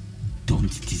 Madrid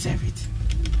don't deserve it.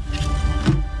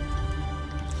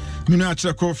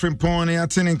 Minacha Kofrin Pony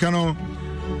at Kano.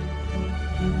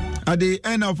 At the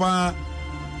end of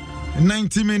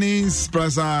 90 minutes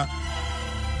plus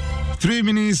 3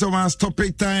 minutes of our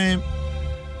stoppage time,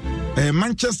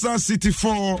 Manchester City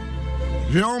 4,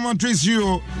 Real Madrid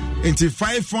 0, into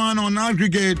 5-1 on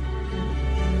aggregate.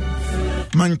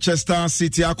 Manchester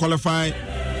City are qualified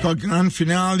for grand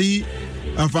finale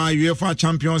of our UEFA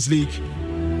Champions League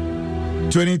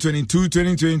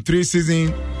 2022-2023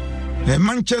 season.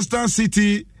 Manchester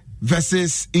City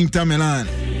versus Inter Milan.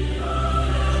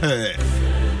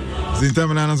 Inter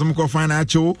Milan has some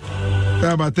financial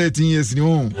about 13 years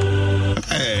new.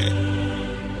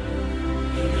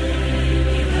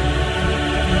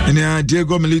 And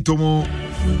Diego Milito mo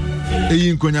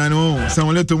eyin konyano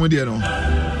Samuel Tomo de no.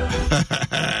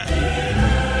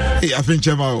 I think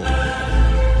Chevao.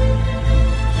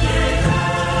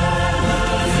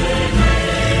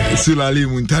 Sulali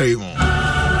Muntari mo.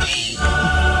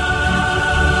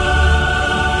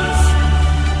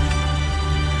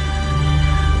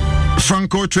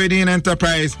 Franco Trading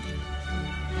Enterprise.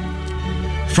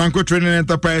 Franco Trading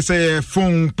Enterprise say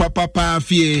phone papa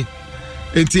fie.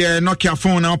 It's a Nokia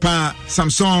phone now pa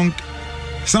Samsung,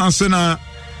 Samsung,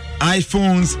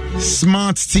 iPhones,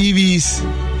 smart TVs,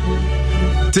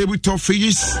 tabletop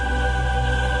fridges,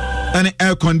 and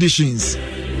air conditions.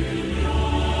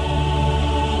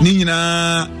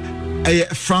 Nina a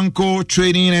Franco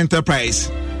Trading Enterprise.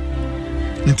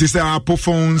 It is Apple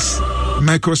phones,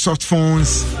 Microsoft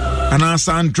phones, and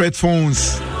also Android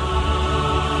phones.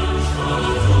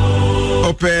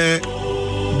 Ope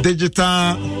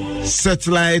digital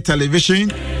satellite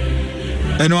television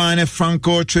and one a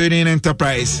Franco Trading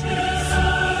Enterprise.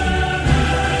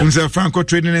 Unser Franco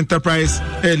Trading Enterprise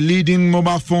a leading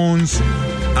mobile phones,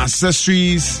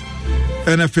 accessories,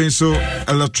 and a so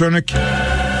electronic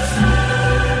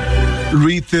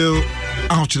retail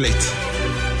outlet.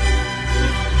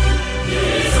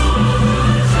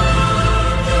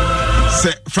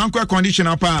 Franco air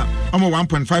conditioner power, I'm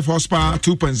 1.5 horsepower,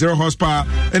 2.0 horsepower,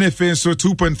 and a so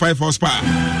 2.5 horsepower.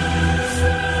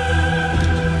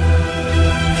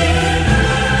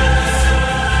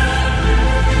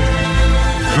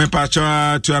 Me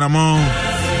pacha to Anamon,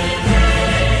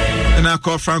 and I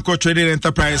call Franco Trading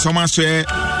Enterprise. So much head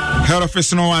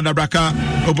office no one Dabraka,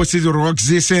 opposite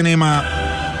Roxy Cinema.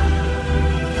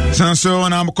 So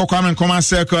and I'm Coquaman Command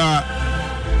Circle.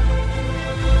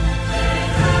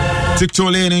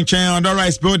 TikTok lane in chain on the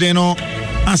rice building. No,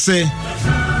 I say,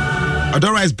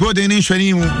 the rice building in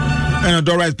Shanimu and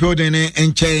the rice building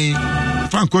in chain.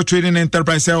 Franco Trading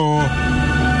Enterprise or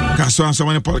Castle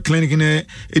someone in polyclinic in a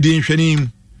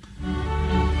Shanim.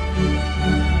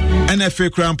 NFA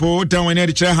Crampo down when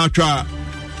the chair hatra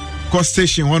cost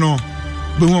station one or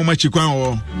Boom Machikwan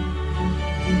or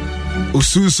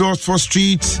Usu Source for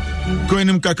Street, going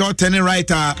him Kakao Tenny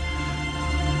Writer.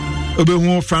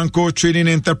 Obehu Franco Trading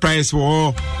Enterprise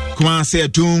for come say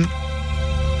doom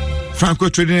Franco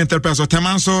Trading Enterprise or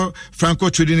Tamanso Franco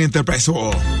Trading Enterprise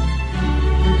or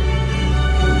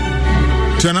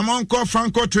Tanamon call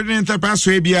Franco Trading Enterprise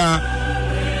Swabia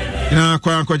na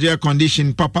kwa air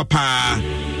condition papa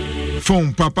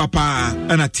phone papa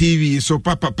and a TV so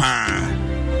papa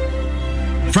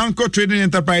Franco Trading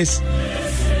Enterprise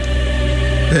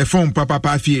phone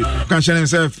papa fee can share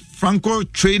himself Franco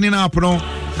Trading app no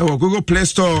Google Play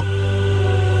Store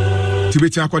to be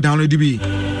able to download DB.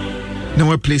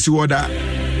 Now we place order.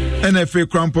 NFA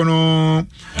Crampono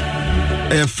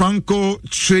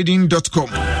francotrading.com.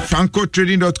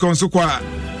 francotrading.com so kwa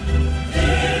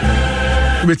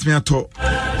bet me ato.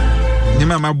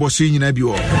 Nyama mabosi nyina bi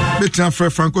wo. transfer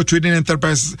Franco Trading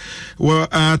Enterprise. Well,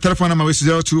 telephone number is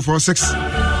 0246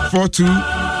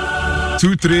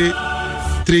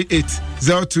 422338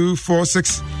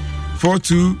 0246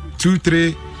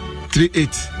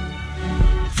 422338.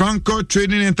 Franco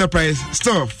Trading Enterprise.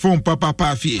 Still phone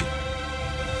papa fee.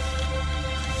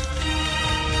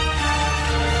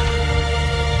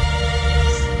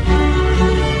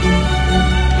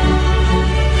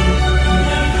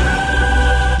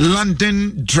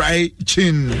 London Dry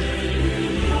Gin.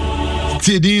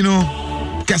 Tidino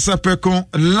Casapecon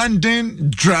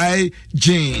London Dry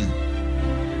Gin.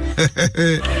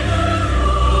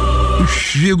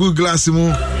 Figo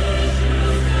glassimo.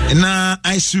 Na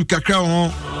ice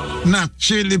kakao. Na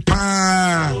chili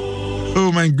pa.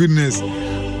 Oh my goodness.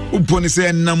 Upon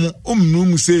say namu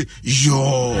umnum say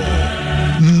yo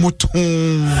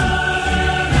moton.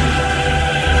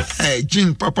 Hey,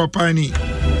 gin papa pani.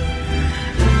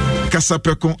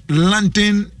 Casapecon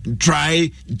London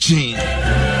Dry Gin.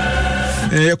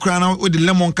 Crown with the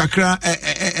lemon kakra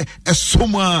a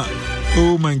summer.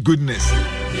 Oh my goodness.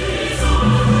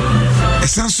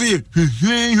 Essentially,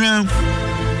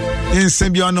 in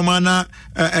Sembiano mana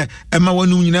Emma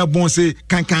Wanu in a bon say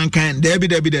can Debbie.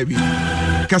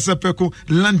 Casapecon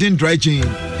London Dry Gin.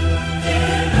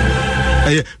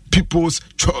 People's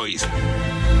choice.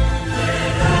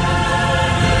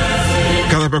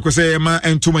 Casapecon say Emma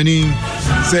and too many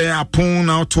say a pon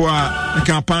out to a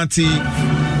can party.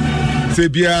 Say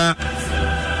bia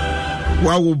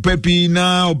wow baby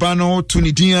na obano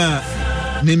tunidia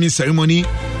naming ceremony.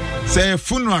 Say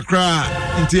funeral cry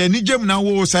into a nijem na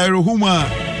wo Sairo Huma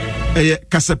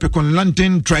Casapecon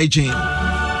London Dry Gin.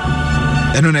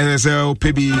 And on as a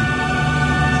baby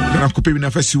can copy in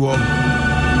a festival.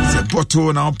 Say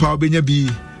bottle now power benya be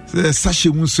say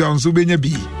sachet musu anzo benya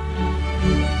be.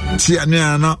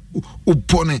 Tiana na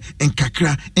upone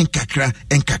enkakra.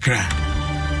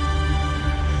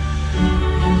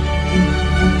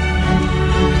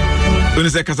 When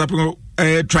is a Casapecon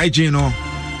Dry Gin or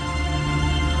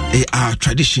our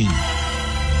tradition,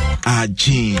 our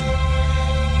gin.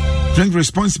 Drink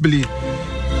responsibly.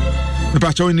 The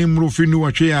patron name Rufinu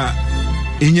Watria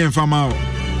Indian Famao.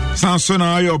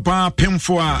 Sansona your bar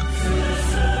Pemfoa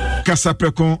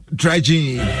Casapecon Dry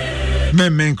Gin.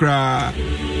 Memenkra.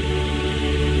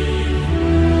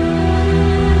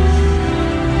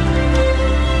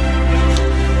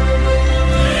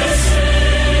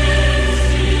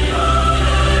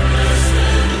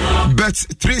 Bet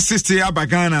 360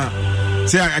 abagana.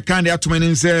 Say I can't have too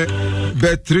many say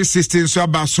bet 360 so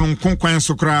about some konkwan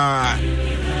sokra.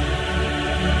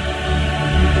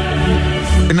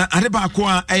 Na areba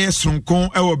kwa aye sonkon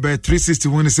e wo bet 360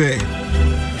 when say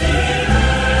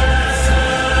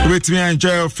wait me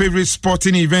enjoy your favorite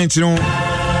sporting event, you know.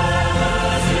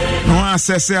 No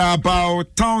access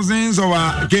about thousands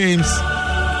of games.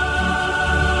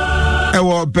 E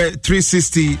wo bet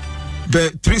 360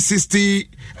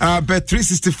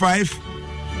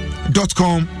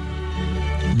 bet365.com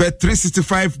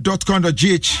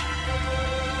bet365.com.gh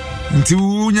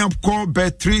until you call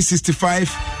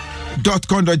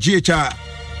bet365.com.gh.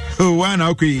 Oh, one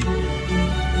okay.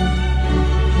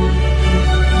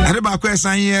 Areba kwa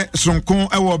sanye sonkon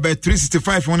ewo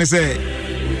bet365 woni say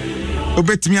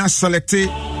obetimi a select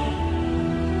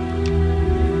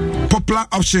popular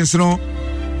options no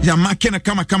ya makena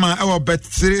kama ewo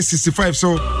bet365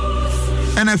 so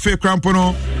NFA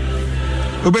Crampono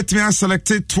obetimi a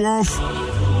selected 12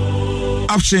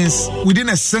 options within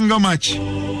a single match.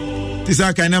 This is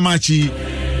a kind of match.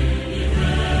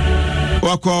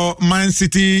 Wako Man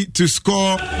City to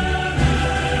score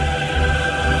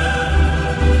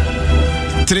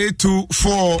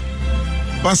 3-4.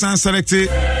 Wasan selected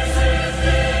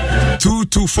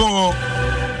 2-4.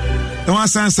 The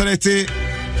Wasan selected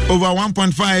over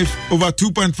 1.5, over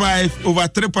 2.5, over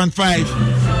 3.5.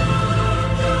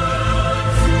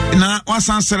 Now,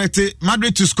 Wasan selected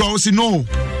Madrid to score. See, no.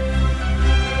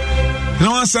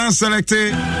 No Wasan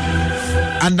selected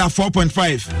under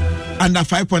 4.5, under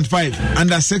 5.5,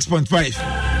 under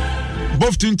 6.5.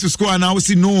 Both teams to score, and I will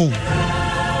see no.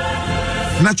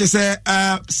 Not just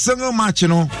a single match, you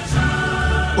know.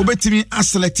 Obetimi has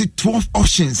selected 12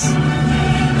 options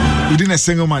within a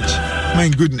single match. My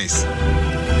goodness.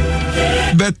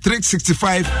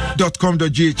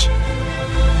 Bet365.com.gh.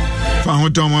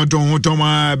 Fahotoma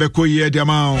beko ye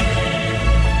diamao.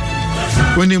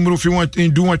 When you move, you want to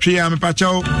do what you am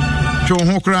pacho.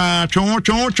 Chon.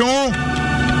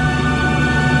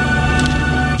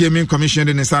 Gaming Commission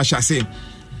in Sasha say.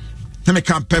 Let me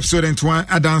come Pepsi and one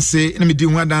I dance. Let me do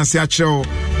one dance at show.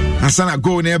 And son I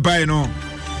go nearby, no.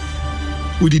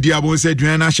 Who did Diabo say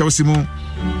Duana Shosimo?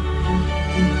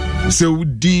 So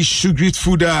the sugary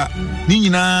food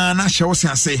Nina na show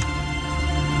say.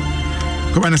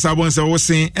 Come on, Sabon say was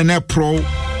saying and a pro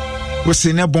was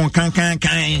saying a bon can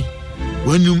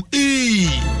when you be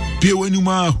when you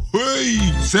ma hey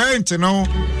sent no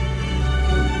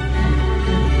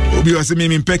Obi was me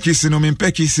pekisi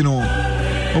no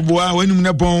Oboa when you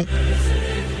na bon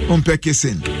on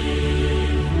pekisin.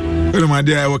 Well my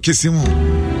dear I was kissing mo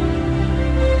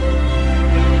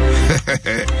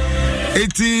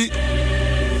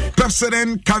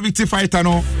 80% cavity fighter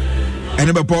no and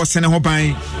the boss and a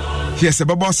hobby. Yes, a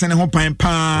boss and a hobby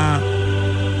pa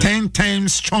 10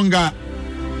 times stronger.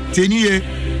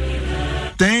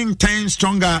 10 times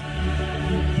stronger.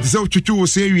 This is what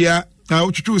say we are.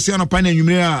 What you say on a pan and you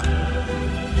may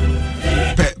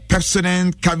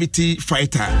pertinent cavity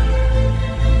fighter.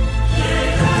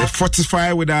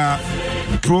 Fortified with a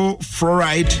pro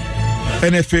fluoride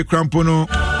NFA crampono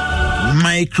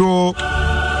micro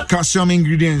calcium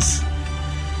ingredients.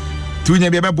 Tunya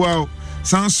bebe boa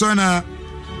sansona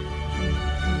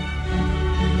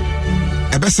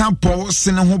ebesa po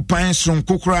sene ho pan son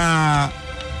kokra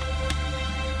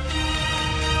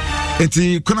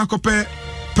enti kuna kope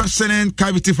pertinent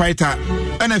cavity fighter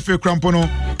NFA crampono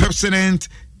pertinent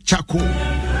chako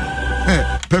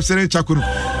pertinent chako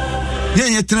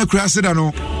yen tena kura seda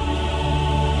no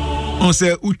on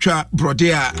se utwa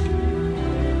brodea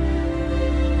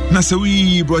na se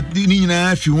wi brodi ni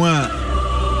nyina fi ho a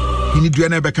ni dua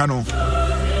na beka no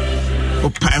o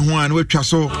pai ho a na watwa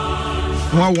so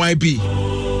wa YB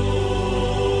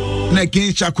na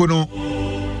gen chako no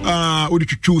odi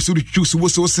twutwu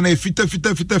wo se na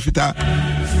fita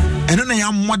eno na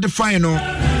ya modify no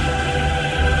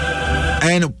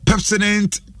and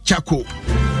pertinent chako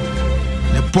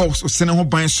the boss o se na ho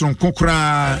ban so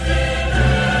kokra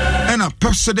and a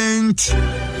pertinent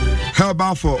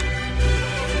herbal for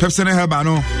pertinent herbal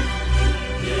no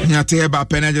nyate herbal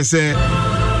pen just say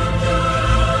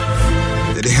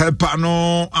the herbal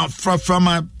no from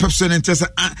my pertinent say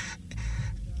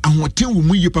and what you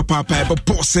mu you papa but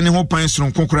boss ne ho pan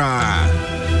so kokra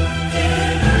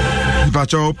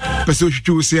but your person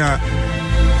choose here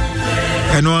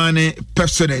and one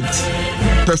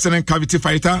pertinent cavity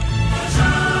fighter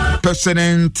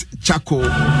pertinent charcoal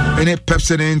and a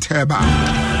pertinent herbal.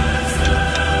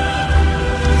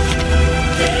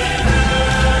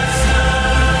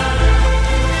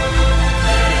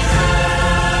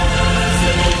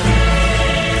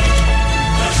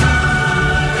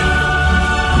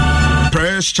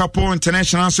 Press Chapel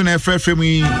International Sun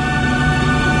FFME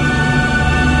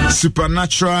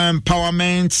Supernatural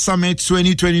Empowerment Summit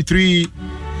 2023.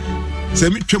 Se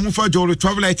mi twemu fa jolo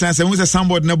 12 light and se who say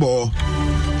somebody na ball.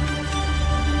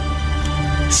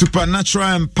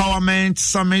 Supernatural Empowerment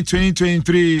Summit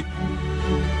 2023.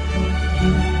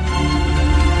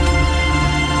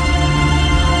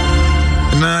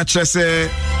 Na chese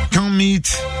can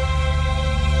meet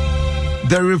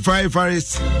the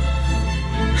revivalist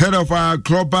head of our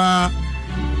global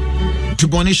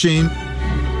Tubonishing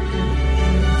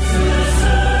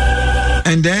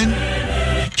and then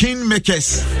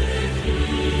Kingmakers.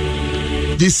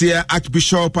 This year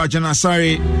Archbishop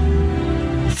Ajanasari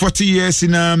 40 years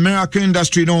in the miracle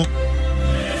industry no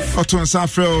Otton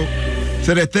Safrel.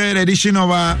 So the third edition of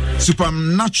our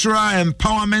Supernatural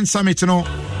Empowerment Summit no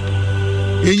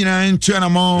Yina into an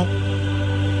amount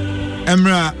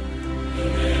Emra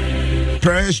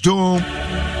Paris Dome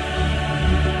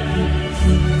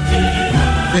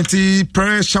Enti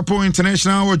Paris Chapel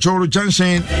International or Joro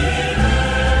Junction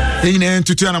Yina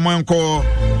into an amount call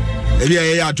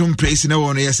Ebi a drum place na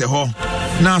won yes ho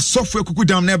na software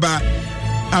kukudam neba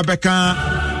abeka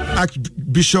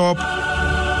Archbishop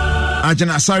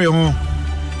Ajanasari ho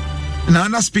na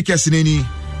other speakers neni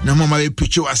na mama we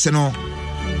preach ase no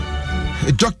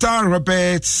Dr.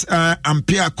 Robert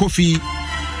Ampia Kofi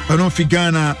ono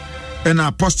Figana and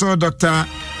Apostle Dr.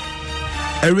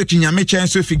 Eric Nyamecha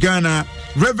so Figana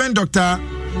Reverend Dr.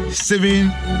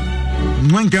 Steven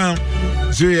Mwanga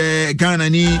Zuye Ghana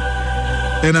ni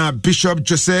and Bishop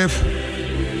Joseph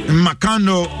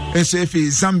Makano and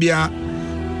Sefi Zambia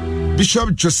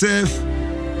Bishop Joseph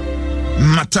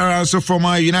Matara also from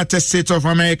United States of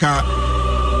America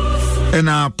and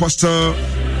Apostle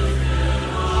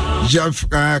Jeff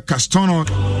Castono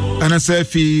and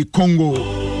Sefi Congo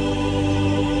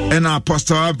and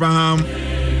Apostle Abraham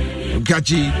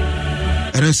Gaji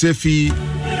and Sefi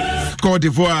Cote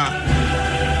d'Ivoire.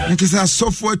 It is a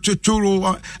software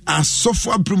tutorial, a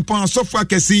software brumpan, software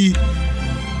kesi,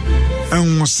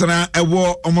 and was a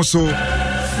war almost so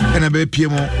and a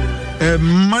BPMO.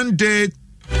 Monday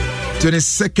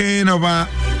 22nd of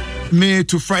May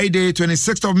to Friday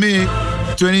 26th of May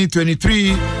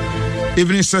 2023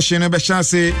 evening session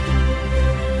ebeshase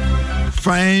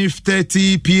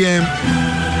 5:30 p.m.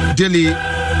 daily.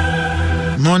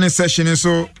 Morning session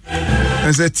so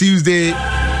as a Tuesday.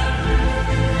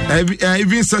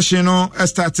 Evening session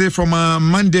started from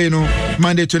Monday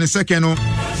 22nd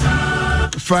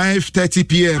 5:30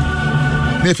 p.m.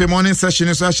 If morning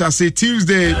session so I shall say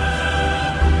Tuesday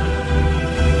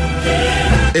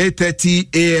 8:30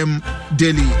 a.m.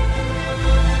 daily.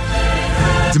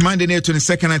 The Monday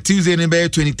 22nd and Tuesday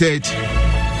 23rd.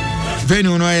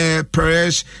 Venue no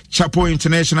Paris Chapel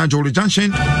International Jolly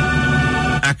Junction.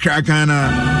 Accra,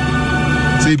 Ghana.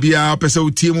 CBA Peso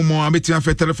Team Mo Abitia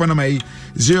for telephone number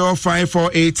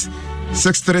 0548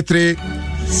 633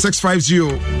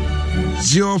 650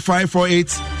 0548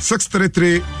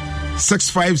 633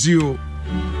 650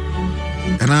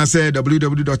 and I said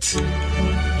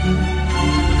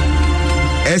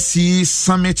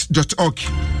www.sesummit.org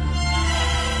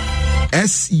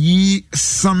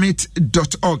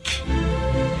sesummit.org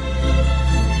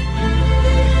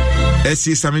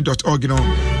sesummit.org, you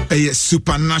know, a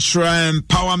Supernatural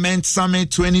Empowerment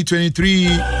Summit 2023,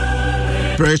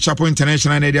 Prayer Chapel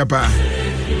International Media Bar.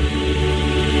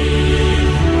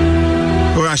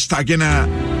 Or hashtag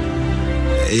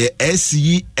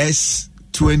SES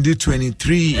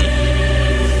 2023.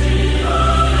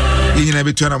 In a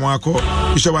between Amako,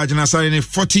 Bishop Ajana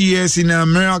 40 years in the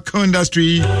miracle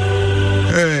industry.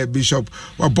 Hey, Bishop,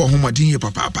 what Bohumadin,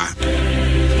 Papa.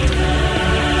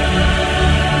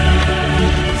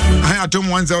 Atom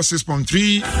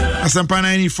 106.3, Asampa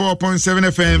 94.7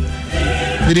 FM.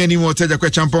 Did any more tell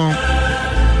champon?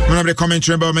 One of the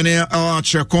commentary about Mene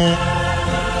Chekon,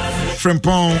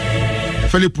 Frempon,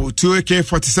 Filippo,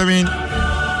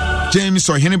 2AK47, James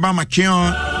or Hannibal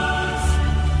McKeon,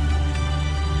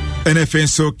 NFN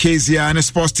so Kezia and a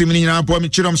sports team in our boy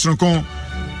Michiram Sonkon,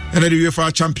 and the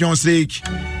UEFA Champions League.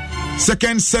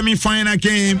 Second semi-final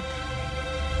game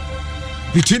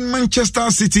between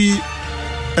Manchester City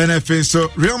NFA so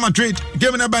Real Madrid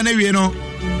game na ba na wie no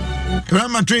Real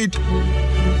Madrid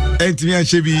and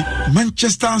Chevy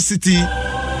Manchester City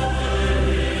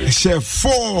share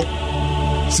 4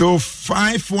 so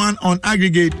 5-1 on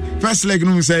aggregate. First leg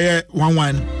no say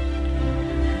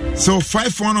 1-1 so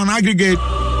 5-1 on aggregate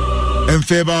in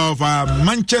favor of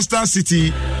Manchester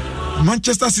City.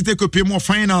 Manchester City could play more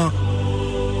final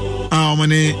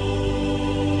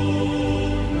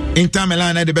Inter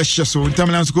Milan had the best shot, so Inter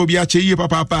Milan go be a cheap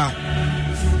papa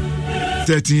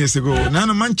 13 years ago. Now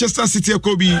Manchester City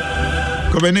could be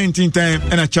cover 19 time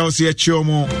and a Chelsea at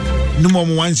Chomo no more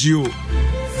 1-0.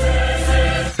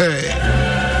 Hey,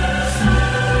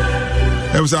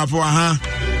 it was up for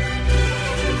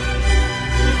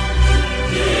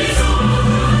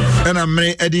and I'm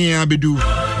Eddie Abidu.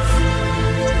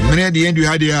 Many at the end you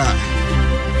had the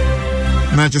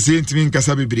Manchester City in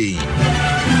Kasabi Bri.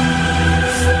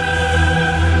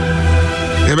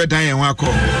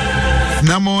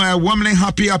 Namo a warmly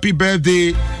happy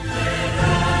birthday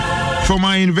from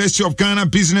our University of Ghana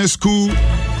Business School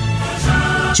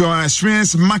to our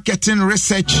experienced marketing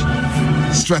research,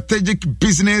 strategic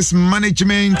business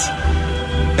management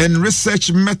and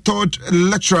research method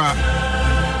lecturer,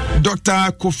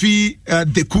 Dr. Kofi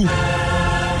Deku.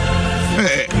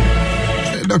 Hey,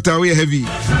 Dr. We are heavy.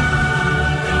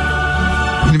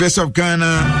 University of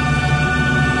Ghana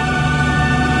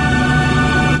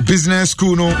Business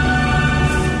School, no.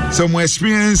 Some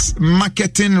experience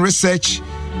marketing research,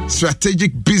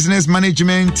 strategic business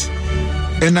management,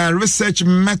 and a research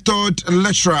method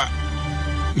lecturer,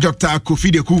 Dr.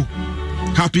 Kofi Deku.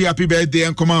 Happy birthday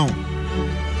and come on.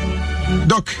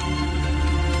 Doc,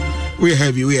 we are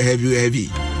heavy.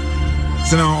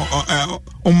 So now,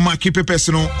 on my keep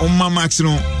personal, on my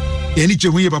maximum, any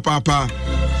chewy papa,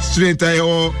 student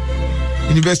or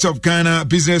University of Ghana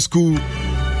Business School.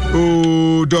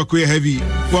 Oh, Doc, we're heavy.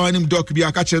 Well, I'm Doc, be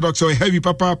a catcher, Doc, so heavy,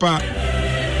 papa.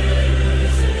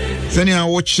 Then I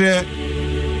watch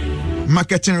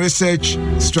marketing research,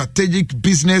 strategic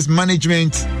business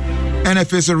management,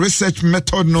 NFS research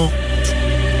method, no.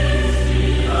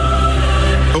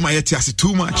 Oh, my, it's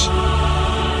too much.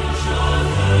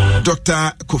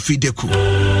 Dr. Kofi Deku.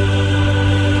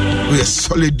 We are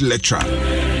solid lecturer.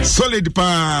 Solid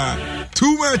pa.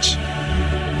 Too much.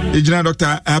 Ejina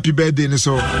Doctor, happy birthday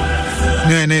so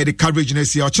the coverage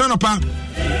next year.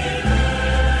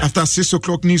 After 6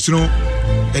 o'clock news, you know,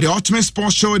 at the Ultimate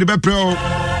Sports Show, the Bepro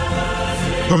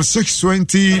from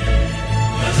 6:20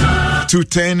 to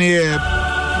 10 a.m.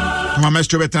 My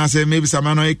master betan say maybe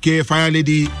Samano AK Fire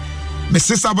Lady,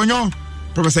 Mrs. Abonyo,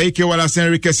 Professor AK Wala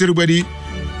Senrique everybody.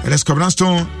 Let's come down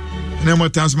stone. no more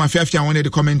times my fair one the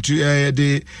commentary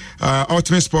the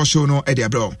ultimate sports show no Eddie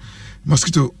Abro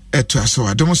mosquito so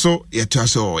adomo ya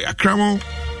so ya cramo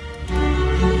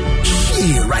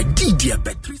here I did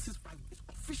Bet365 is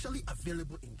officially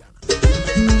available in Ghana.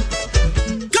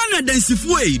 Canada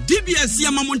Sifway, DBS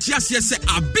Yamamontias,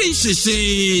 a bench,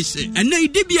 and nay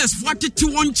DBS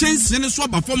 41 chance in a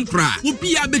swab of form cry. Would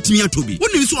be a bit near to be. When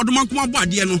you saw the Mankma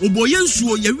Badiano,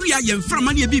 Oboyansu, Yaria,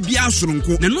 Framania Bibia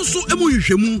Sonko, and also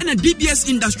Emoyushemu, and a DBS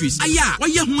Industries. Aya, why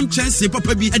your one chance,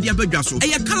 Papa be at the Abegaso,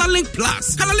 a Colorlink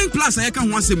Plus, I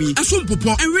can once a me, a son popo,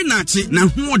 and Renati, now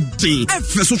what day,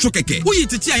 F. Sokeke, who you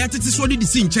to tea, I had to solid the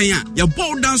scene China, your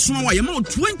ball dance, your more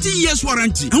 20 years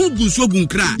warranty, and who goes so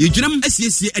bunkra, you jam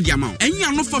SCC at the amount, and you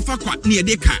are no fafa near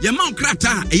Deka, your mount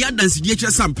crata, a yard dance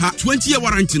DHS Sampa, 20-year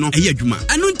warranty no, a yaduma,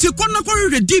 and until Kona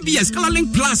the DBS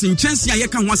Colorlink Plus in Chance, I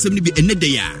can once a be in the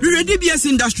day. DBS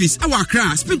Industries, our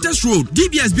crash, Spinters Road,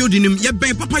 DBS Building him, your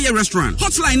bank Papaya Restaurant,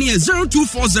 hotline here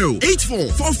 0240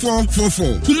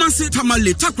 844444, Kumasi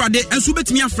Tamale, Takrade, and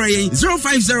Subetimia Frey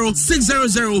 050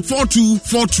 600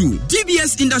 4242.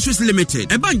 DBS Industries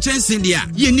Limited, a bunch chance India,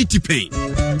 you need to pay.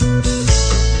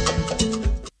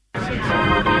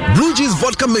 Blue Jeans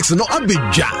vodka mix no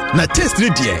abidja na taste ni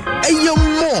die eyo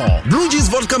more Blue Jeans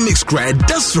vodka mix cry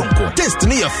that's ronko taste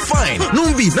ni fine no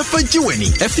be na fanchi weni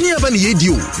efini aba ni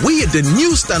yedio we the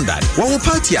new standard wa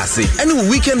party ase any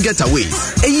weekend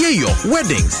getaways eyeyo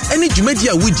weddings any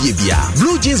jumedia widie bia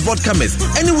Blue Jeans vodka mix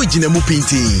any we gina mu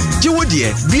pinti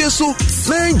jewodie bieso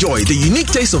na enjoy the unique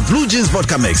taste of Blue Jeans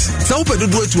vodka mix sa opedo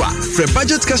do etu a for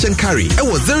budget cash and carry e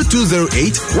was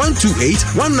 0208 128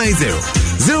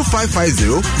 190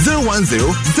 0550 010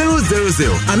 000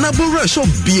 Anabura shop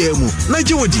BMU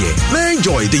Nigeria. Now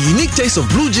enjoy the unique taste of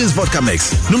Blue Jeans vodka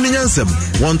mix. Numinyansem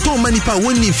one to manipa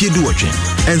woni if you do watching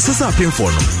and sasa pin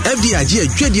for no FDIG a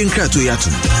Jedian Krato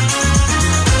Yatu.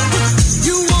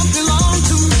 You won't belong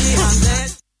to me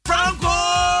unless Franco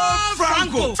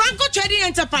Trading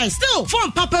Enterprise still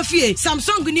phone Papa Fie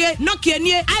Samsung nie Nokia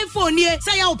nie iPhone nie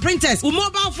say your printers or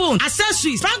mobile phone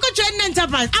accessories Franco Trading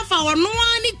Enterprise afa our no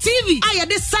any TV aya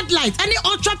this satellite any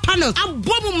ultra panels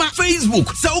abomuma Facebook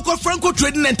Sauko Franco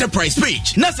Trading Enterprise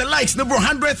page nasa likes number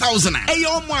 100,000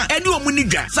 ayoma any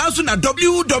omuniga sausu na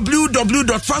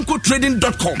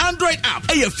www.francotrading.com Android app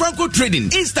Franco Trading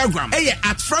Instagram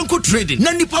at Franco Trading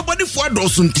nani pabody for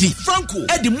dosunti Franco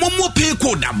the momo pay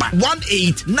code number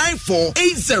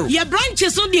 189480 your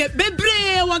branches on the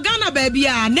bebre wagana baby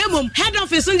name head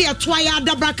office on the Twaya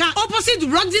Dabraka opposite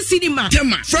Roxy Cinema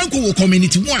Tema Franco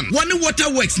Community 1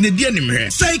 waterworks ne dia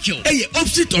nimre cycle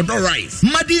opposite Odorise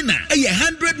Madina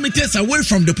 100 meters away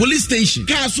from the police station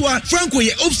Kaswa Franco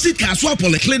opposite Kaswa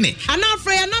Polyclinic and our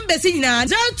prayer number is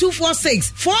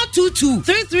 0246 422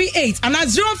 338 and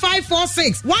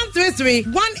 0546 133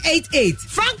 188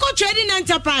 Franco Trading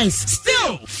Enterprise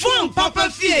still phone Papa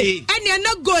Fie and you're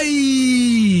not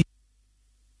going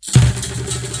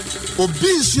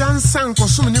Obinsian Sanko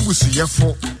Sumini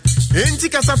Busiyafo Enti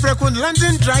Casapreco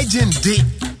London Dry Gin Day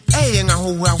nga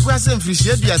ho wa wasem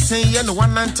frisia bia sen ye no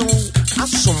wananto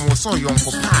asom wo so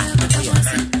yonko pa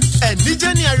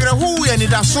nijani awere ho ye ni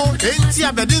da so enti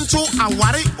abedinto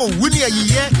aware owuni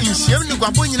ayiye nhiem ni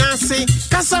gwabo nyina ase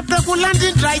Casapreco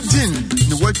London Dry Gin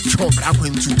ni watcho bra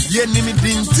kwentu ye ni mi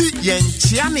dinti ye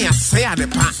nchia ne ase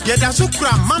adepa ye da so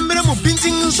kura mamre mo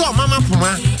bintin so mama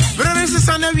puma brere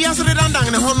sisana wiase de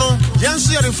dandang ne ho no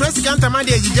yenso ye refresh kanta ma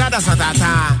de ajijada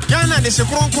satata yana de se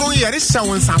kronkron ye risa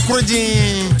won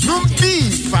sakrojin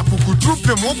numbi fa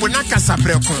kukudrupe mo bona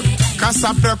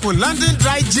Casapreco London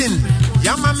Dry Gin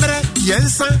yamamre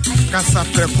yensa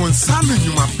Casapreco nsame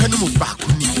nyuma penu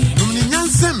bakuni numni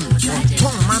nyansem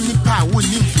ton mani pa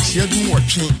woni mfishia du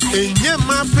wotwe enye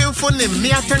ma penfo ne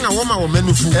miata na woma wo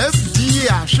menufu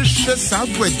FDA hwehwe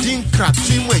sagwadin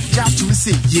kratu mu ajatu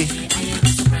se ye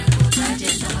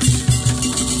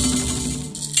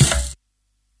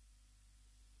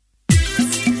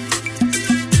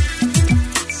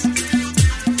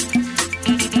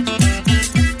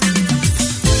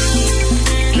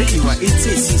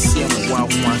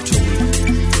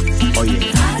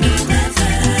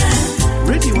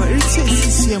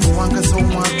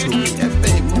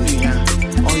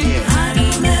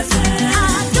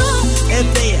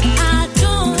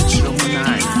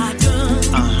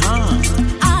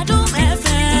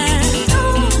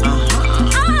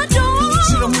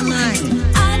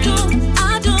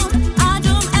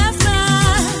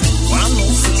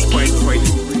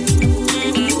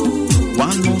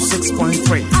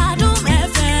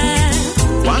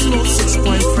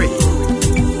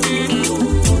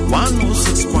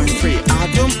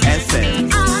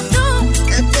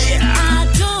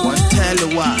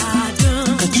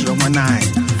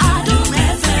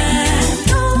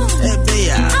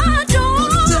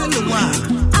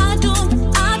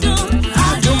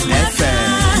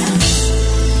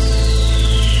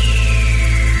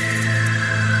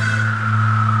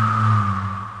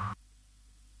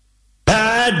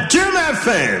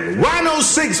FM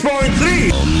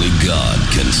 106.3. Only God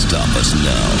can stop us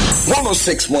now.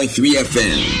 106.3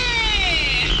 FM.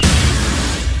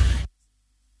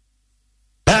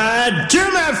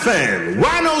 Jim FM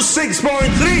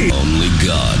 106.3. Only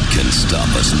God can stop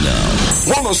us now.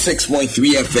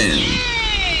 106.3 FM.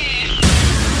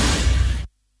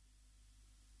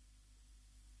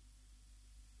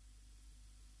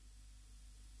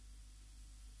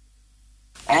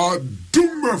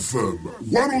 Doom FM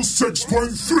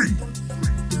 106.3.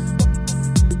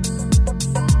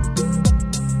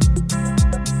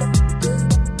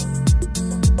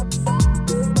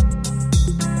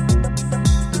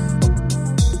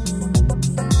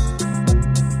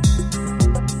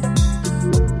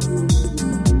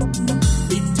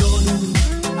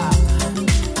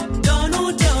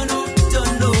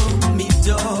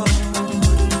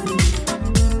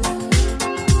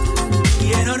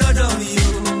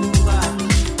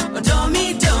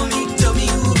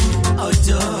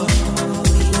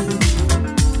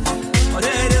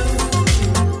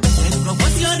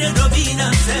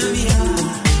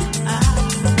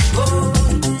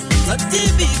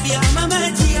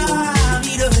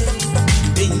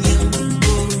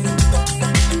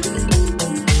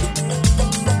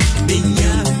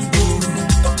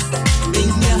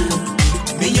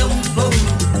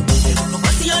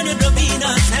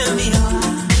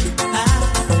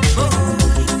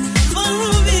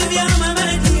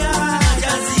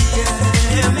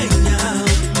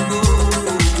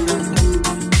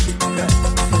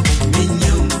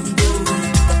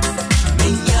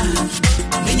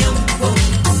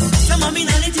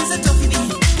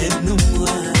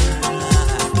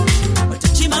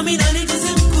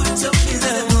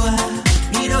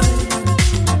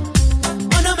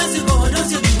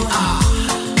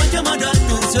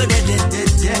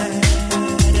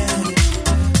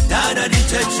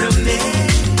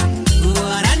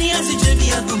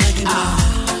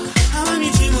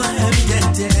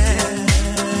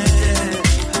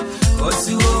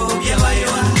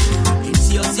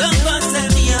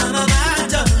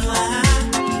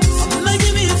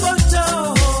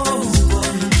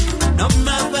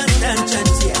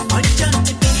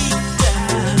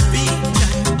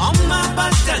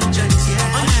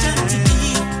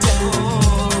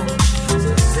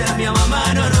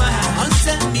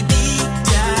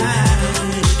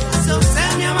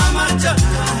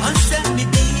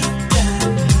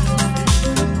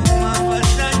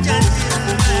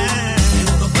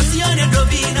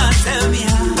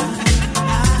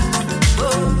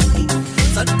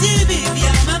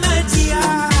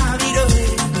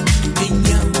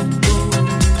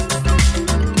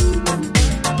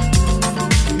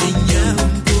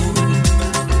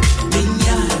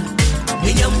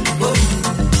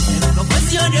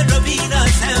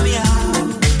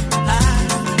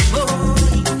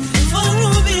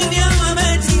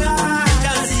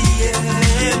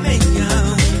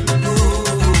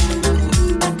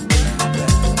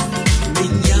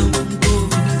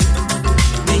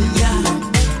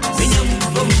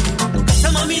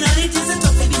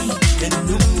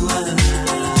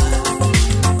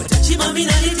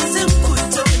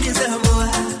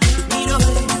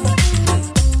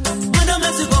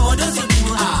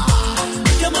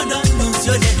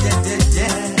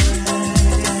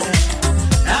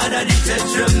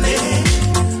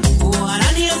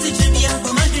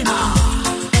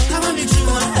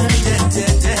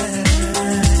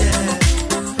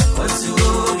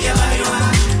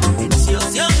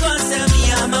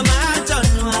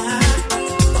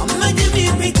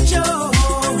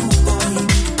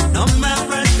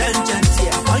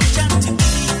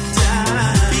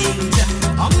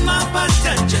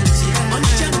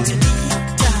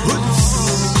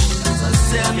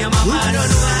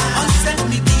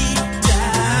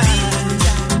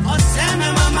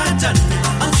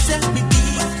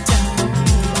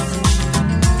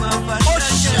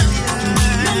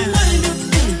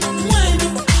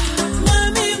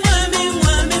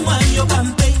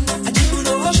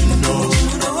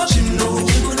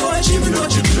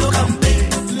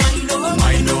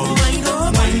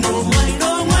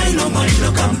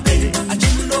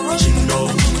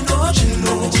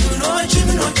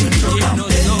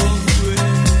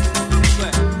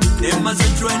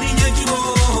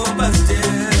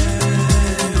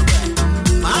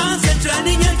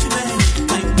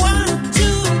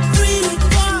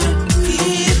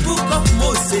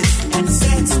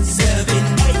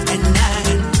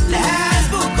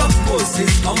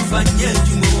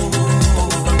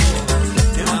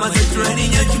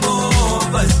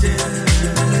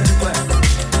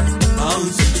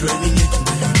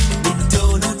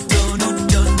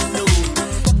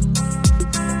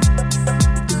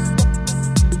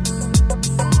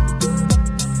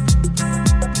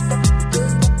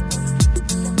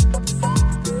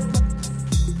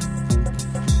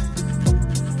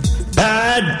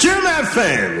 Jim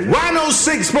FM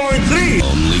 106.3.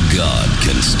 Only God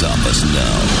can stop us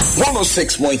now.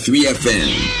 106.3 FM.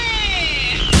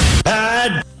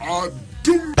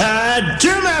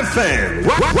 Jim FM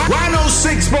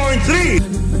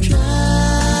 106.3.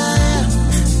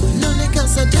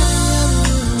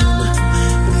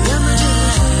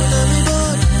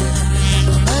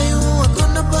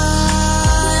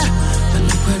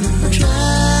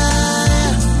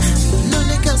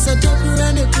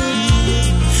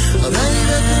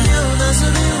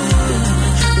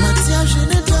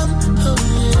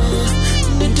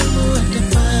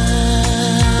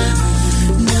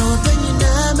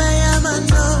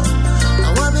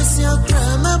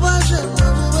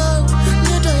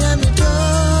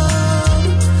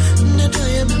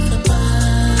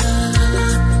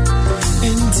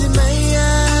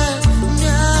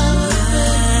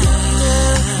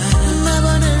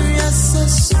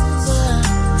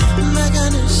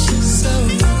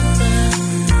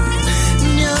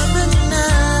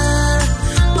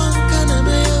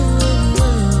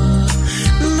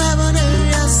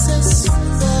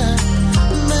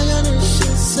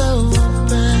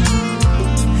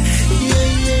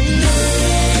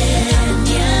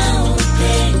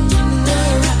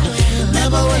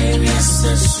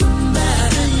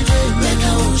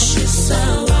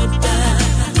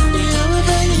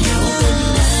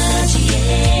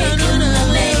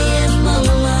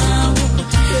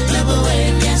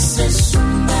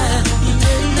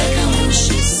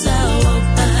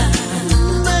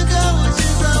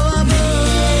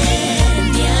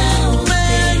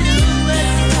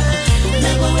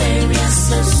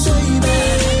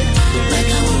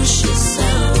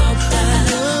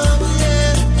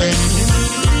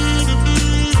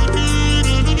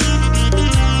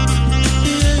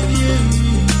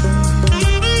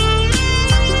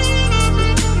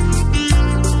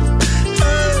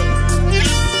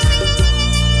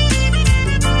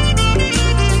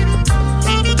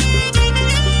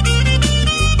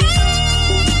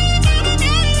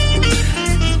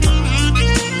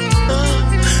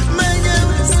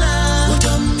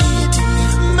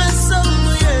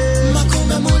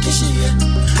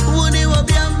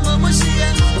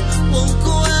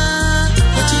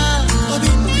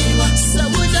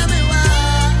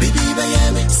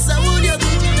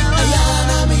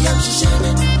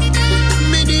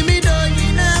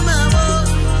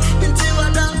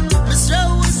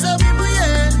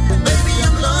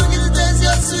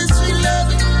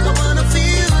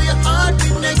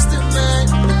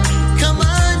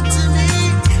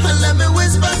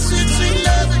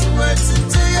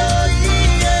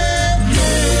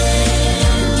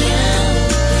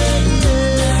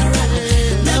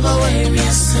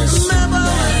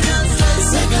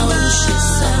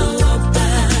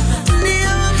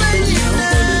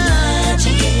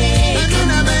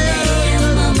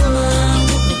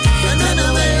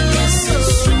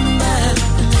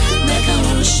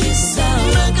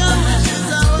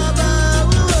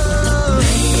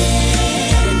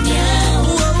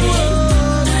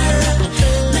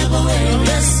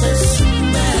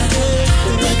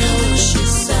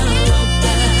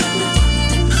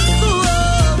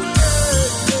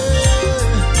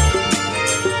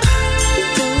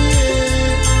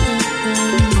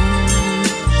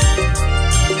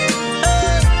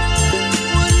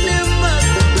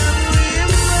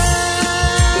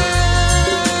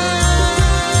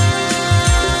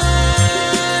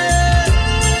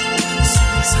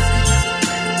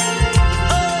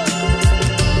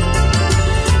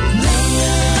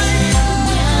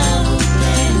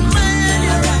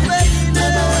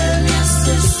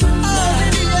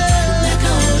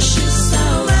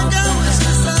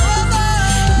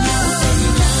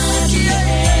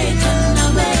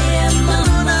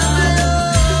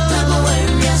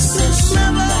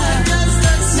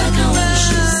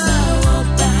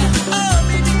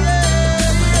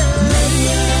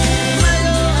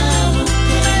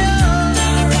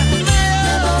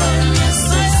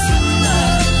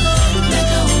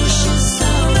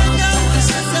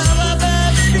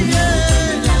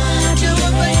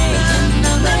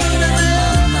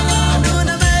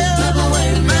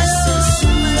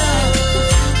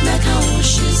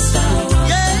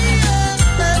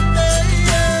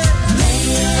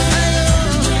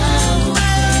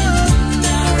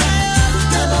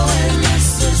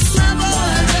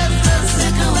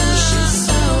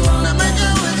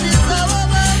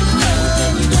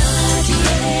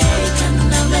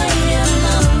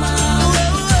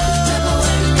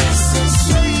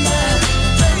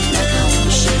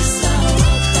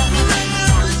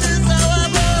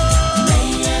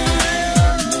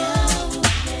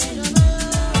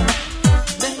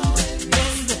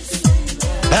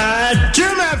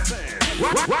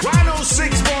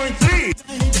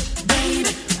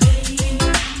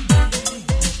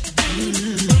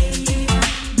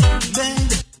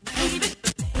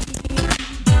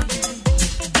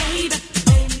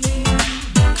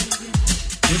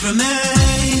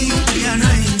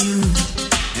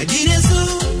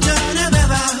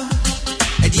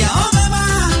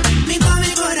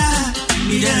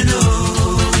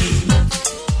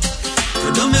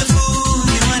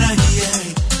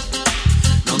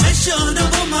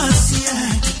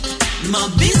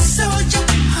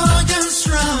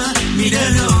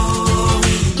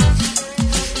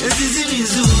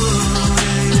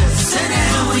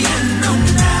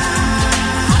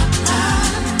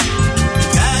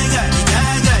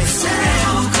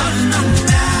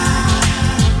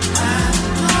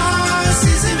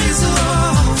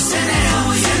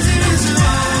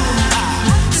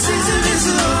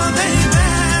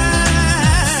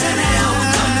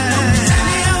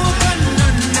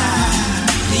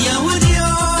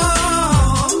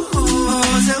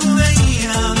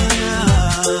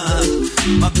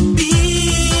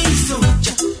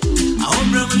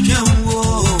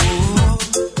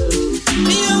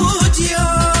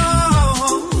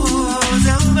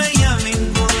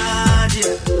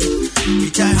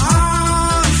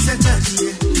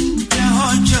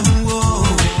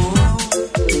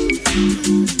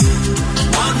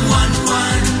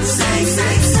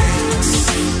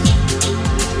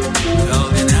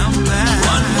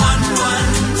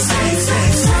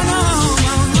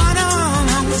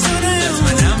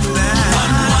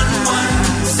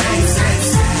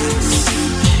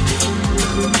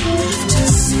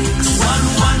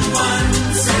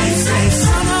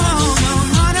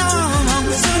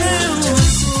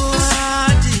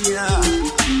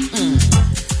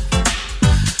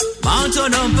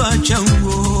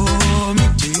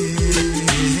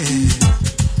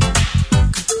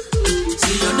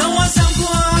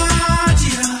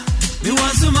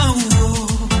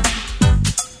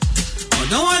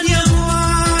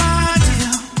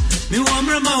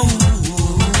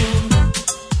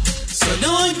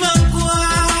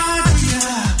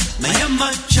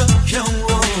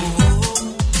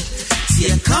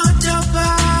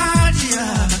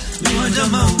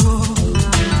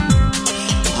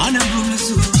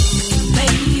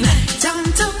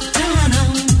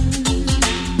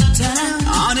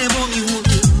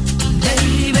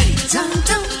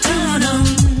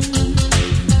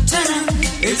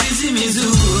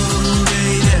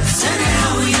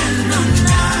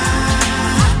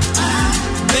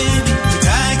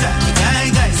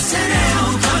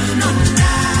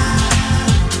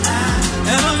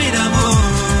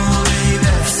 Baby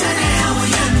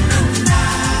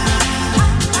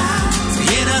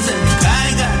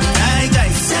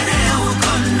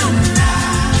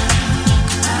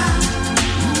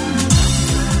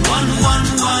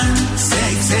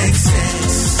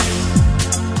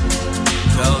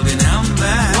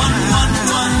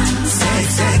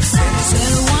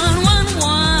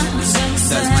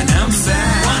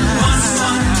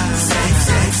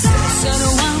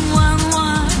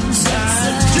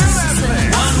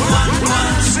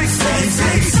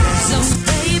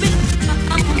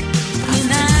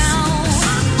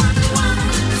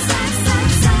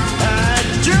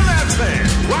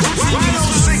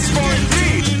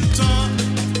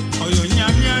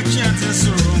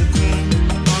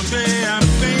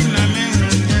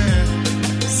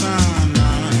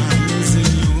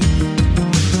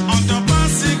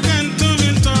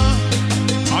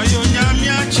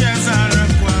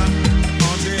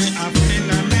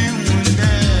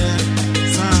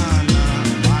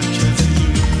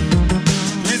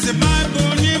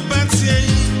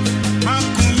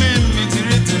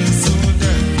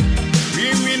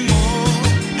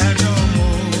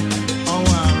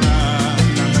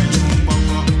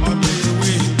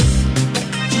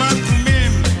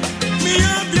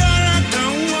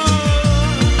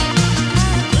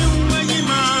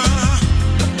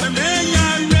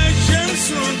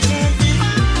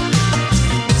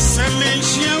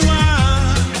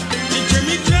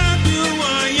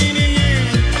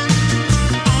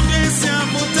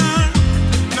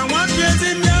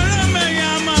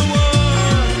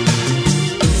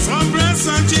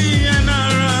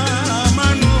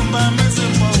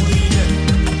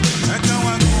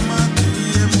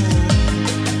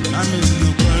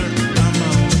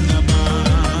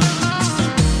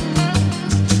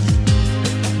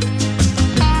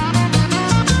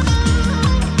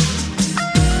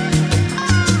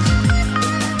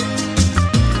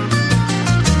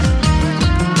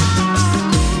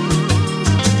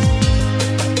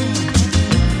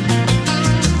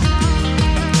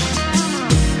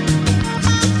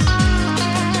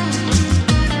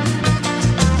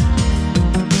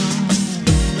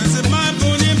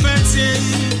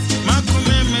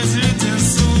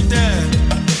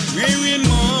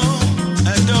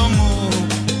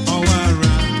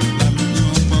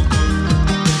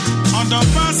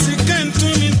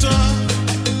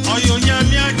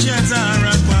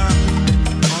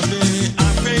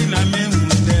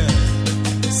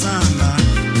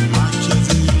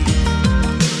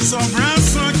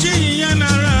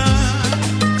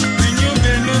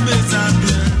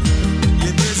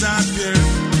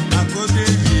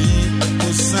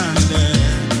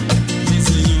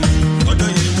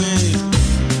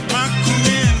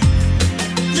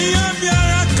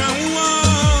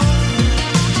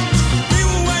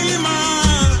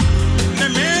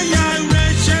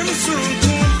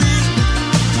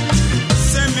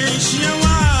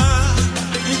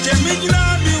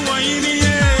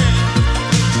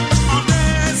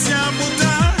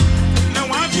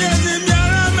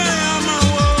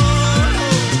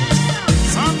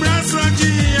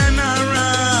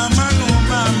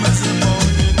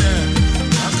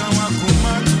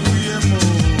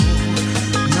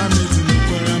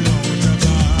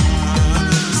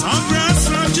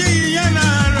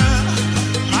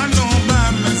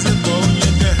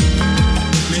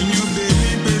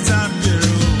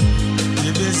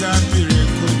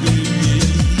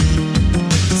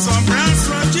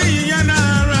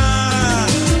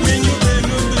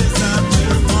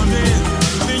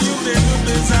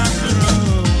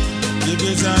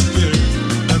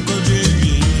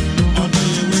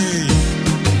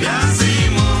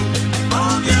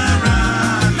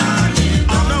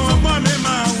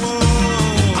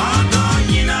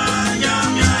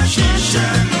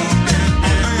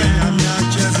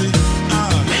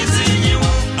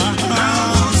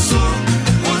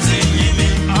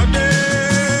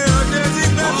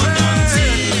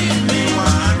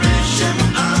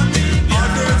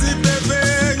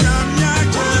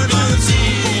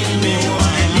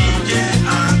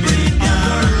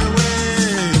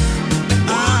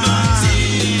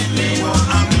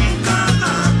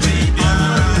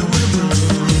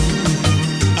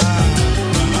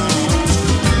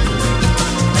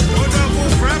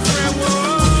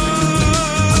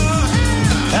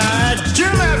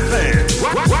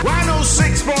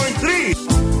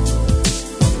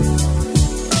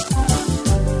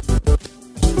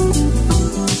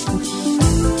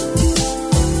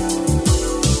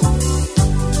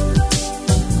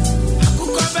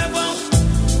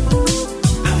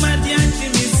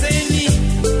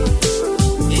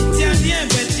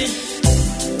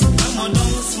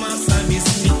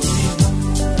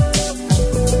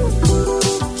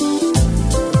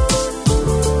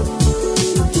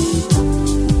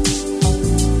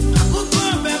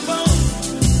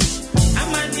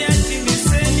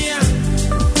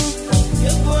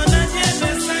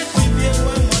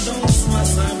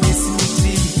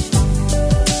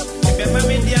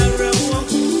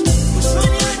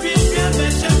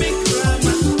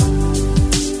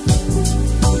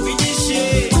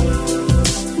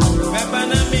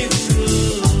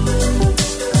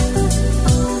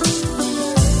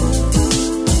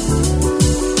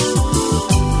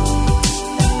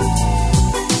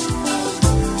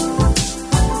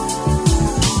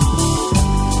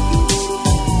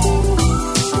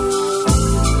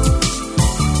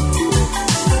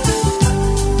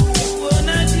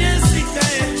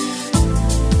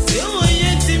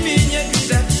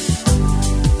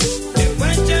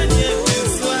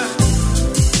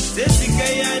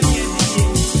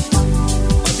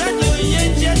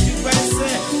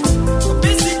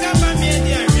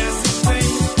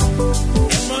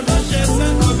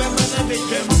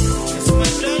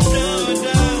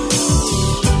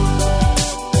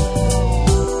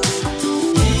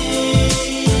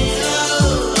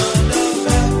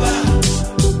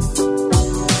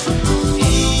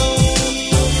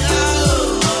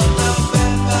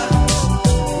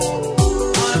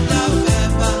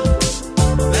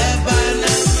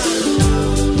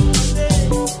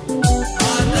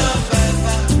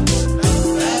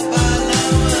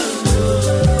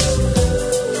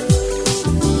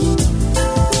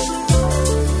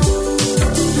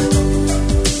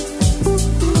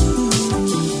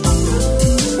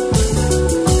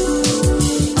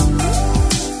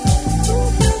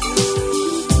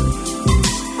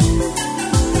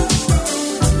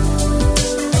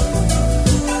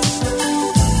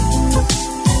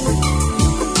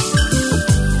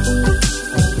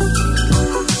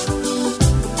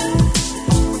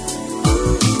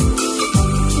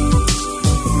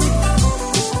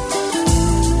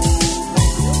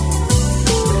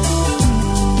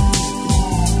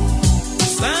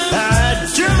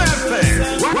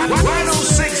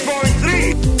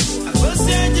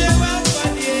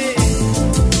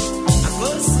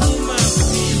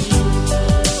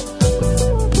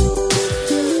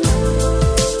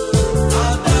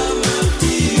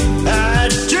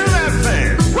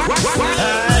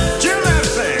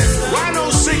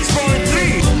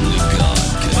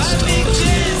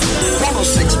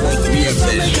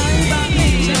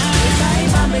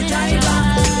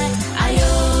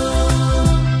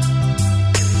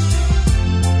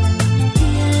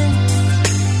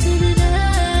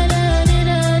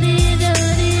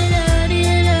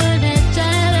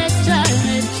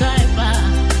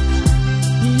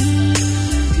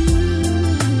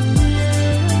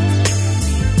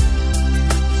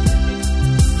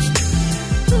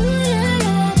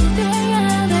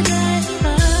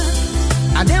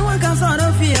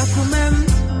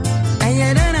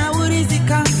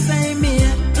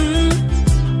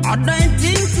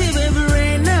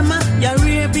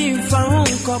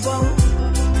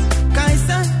realize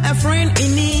that a friend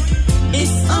in need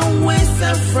is always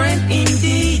a friend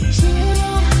indeed.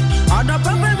 Other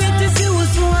probabilities you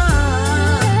was one.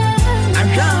 I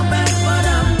can't back for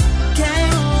them. Okay.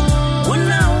 When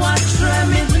I watch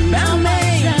me, bell me.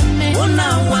 When I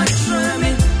watch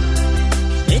me,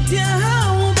 it's your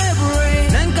how, baby.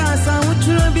 Then cause I would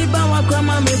try be bawa come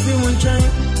and make me one time.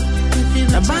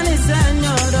 The bunny said,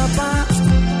 no, the pass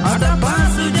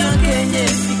to the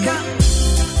Jessica.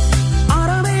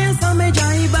 Other men, some me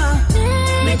jaiba.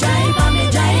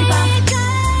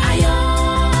 Ayo.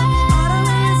 Other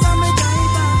men, some me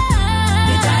jaiba.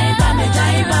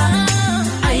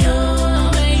 Ayo.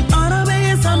 Other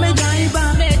men, some me jaiba.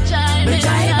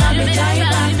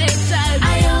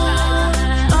 Ayo.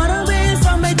 Other men,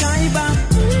 some me jaiba.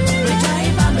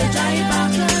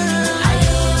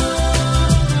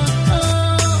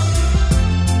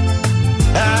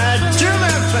 Jim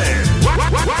FM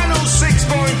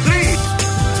 106.3.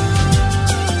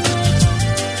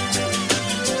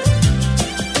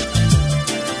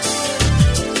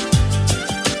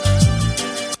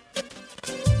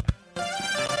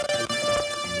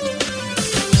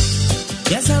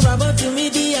 Yes, I'm about to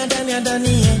meet the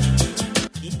Adani.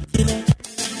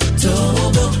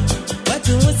 Tobo, what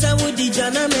you want to do,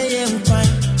 Jana may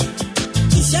empire.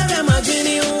 Ishara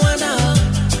Magini, one hour.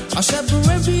 I shall be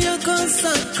a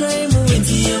constant crime with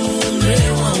you.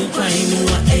 One crime,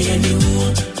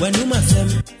 when you must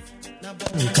have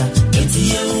Nabuka. It's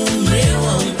you,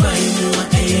 one crime,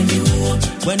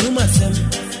 when you must have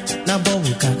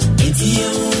Nabuka. It's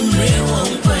you,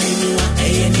 one crime,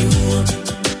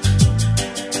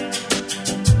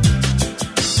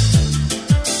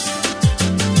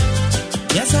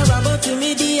 yes, I'm about to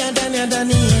meet the Adani.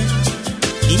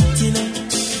 Internet.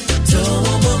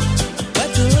 Tobo,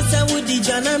 what you want to do,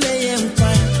 Jana may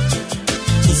empire.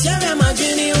 Ishara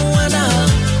Magini, one hour.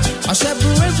 I shall be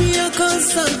a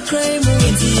constant crime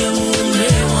with you.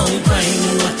 One crime,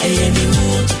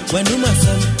 when you must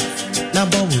have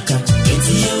Nabuka. It's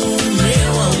you,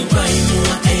 one crime,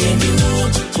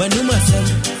 when you must have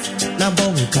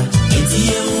Nabuka. It's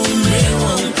you,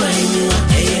 one crime,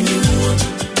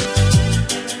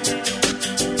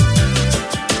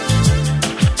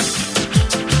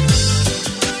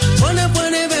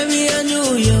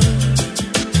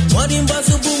 Modern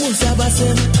Basubu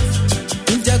Sabasem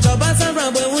Intercobasa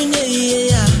Rabba Winnie,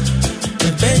 the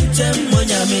Bentham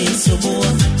Moname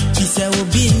Soboa. He said, will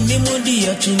be Nimudi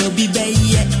or Chinobi Bay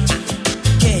yet.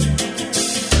 Okay,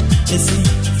 you see,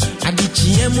 I did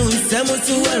Chiamu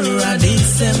Samusu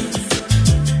Radisem.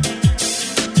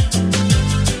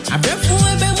 I bet for a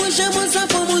Bemushamusa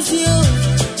for Musio.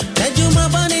 That you my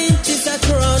bunny is a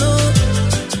chrono.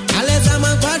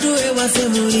 Alezama Padu was a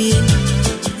Muri.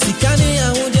 Sikani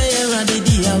Ahuja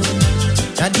Radidia.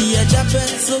 Nadia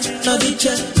Japeso,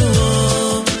 Nadicha.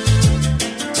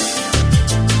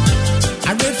 I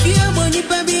refuse when you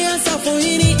baby as a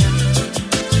fohini.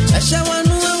 I shall one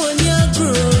when you're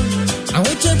grown. I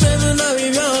want your baby now,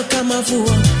 you're come up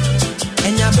for.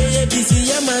 And your baby, see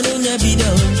your man in your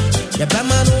video. The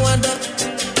Baman water,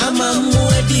 I'm a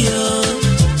moedio.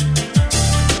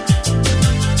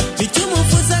 Bitumu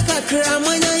Fusaka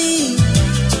Kramana.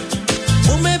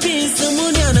 Maybe some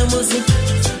money on a muscle.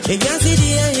 If you see the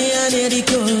area near the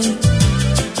coast,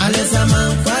 unless I'm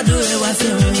out, what do I was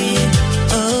here?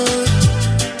 Oh,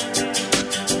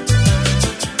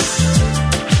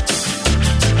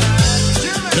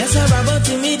 yes, I'm about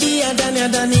to meet the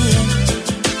Adani.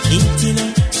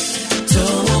 Internet.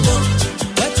 Tobo,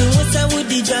 what you want to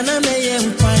do, Jana may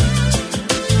empire.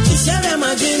 Ishara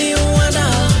Magini, one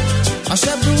hour. I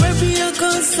shall be a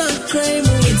constant crime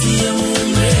with you.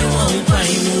 One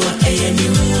crime,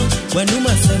 when you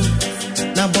must have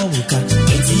Nabuka.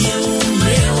 It's you,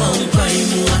 one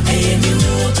crime,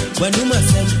 when you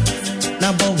must have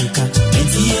Nabuka.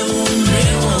 It's you,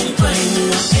 one crime,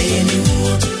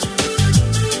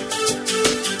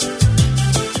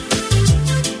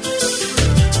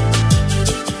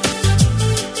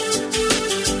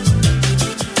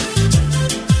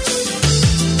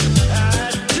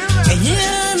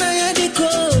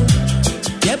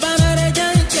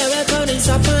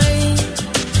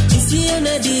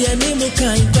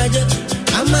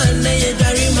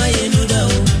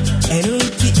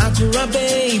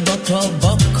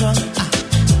 Boko,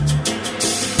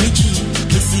 Richie,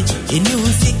 Missy, and you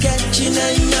see catching a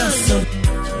yasso.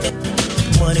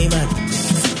 Money man,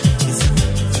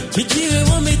 Richie, we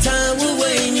won't be time, we're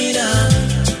waiting out.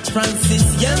 Francis,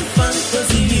 young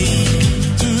fantasy.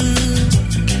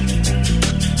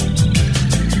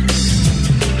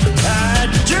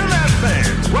 Jim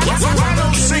FM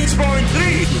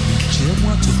 106.3.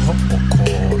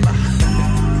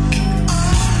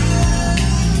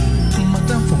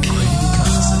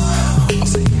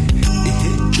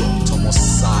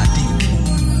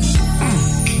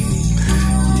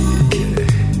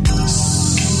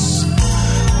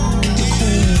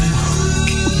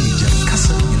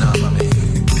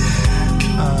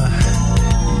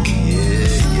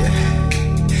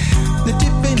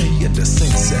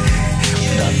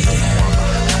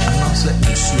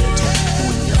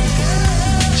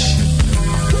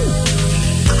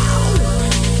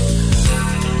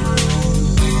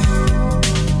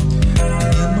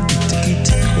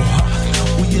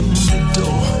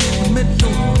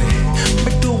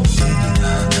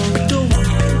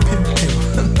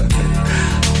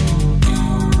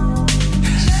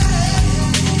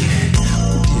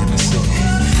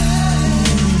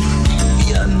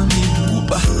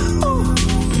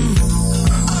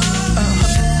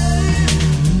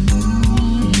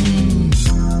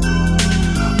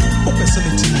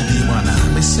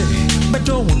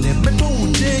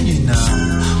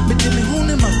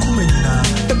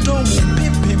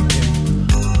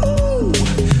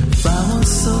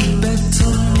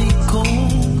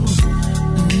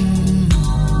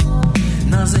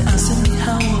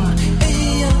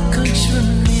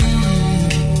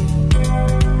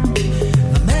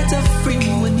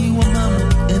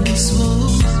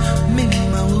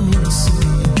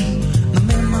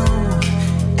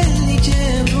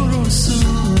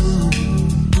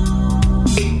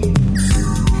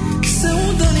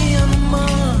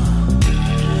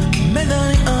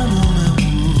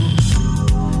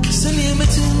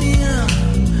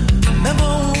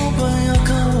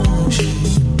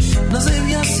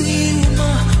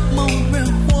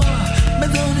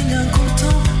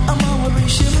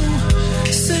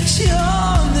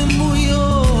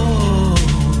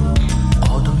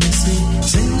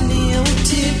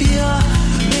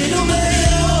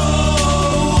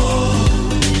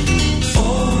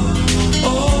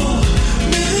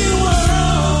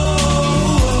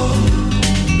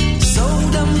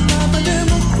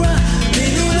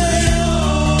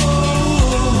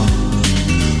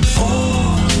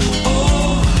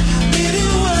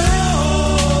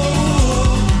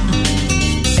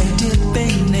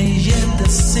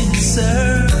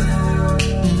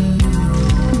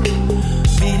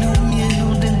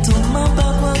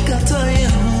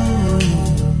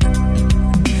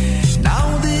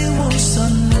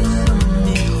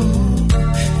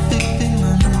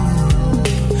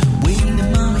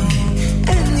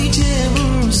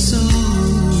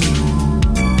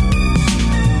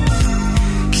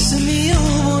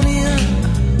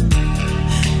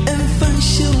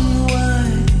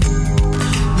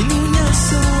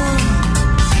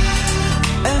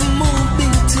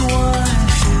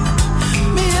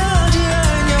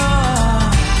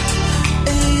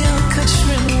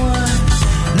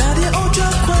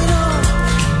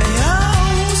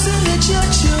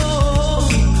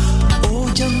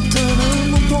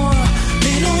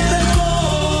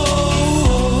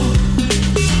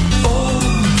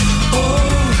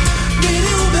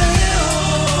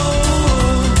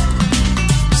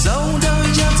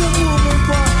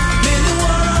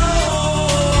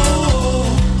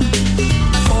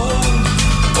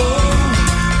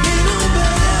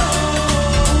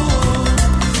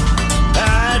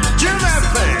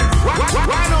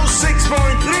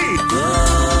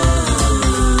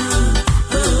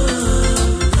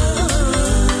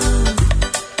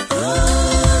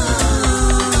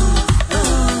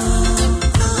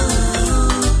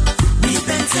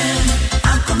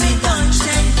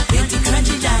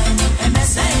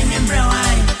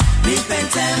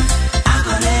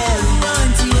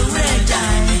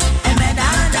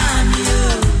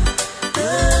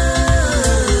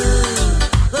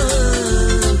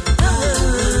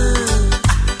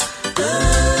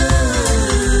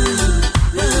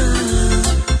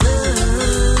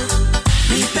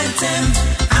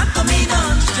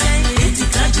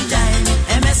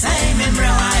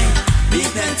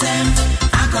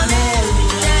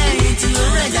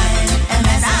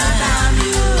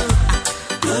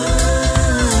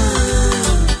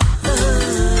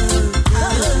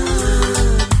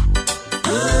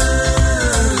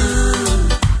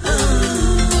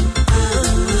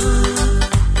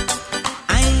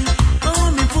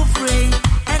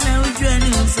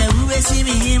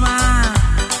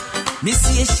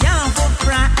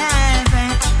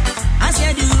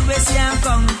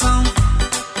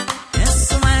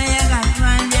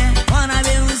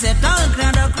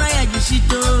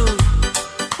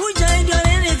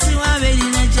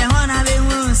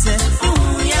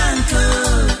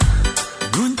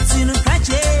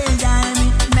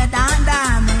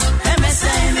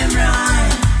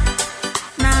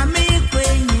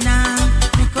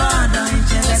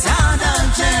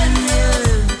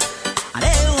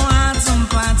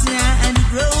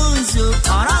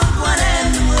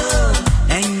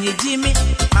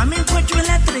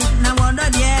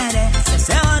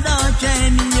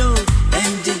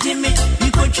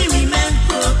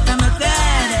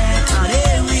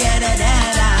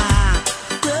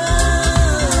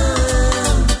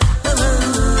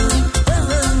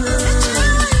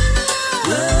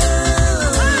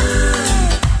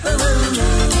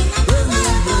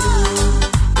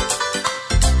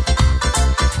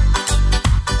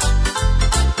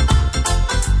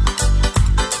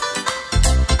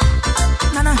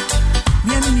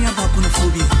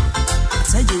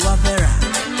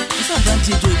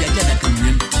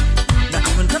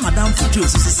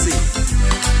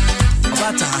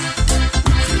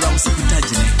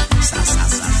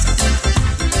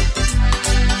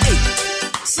 Hey,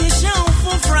 si show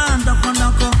for friend of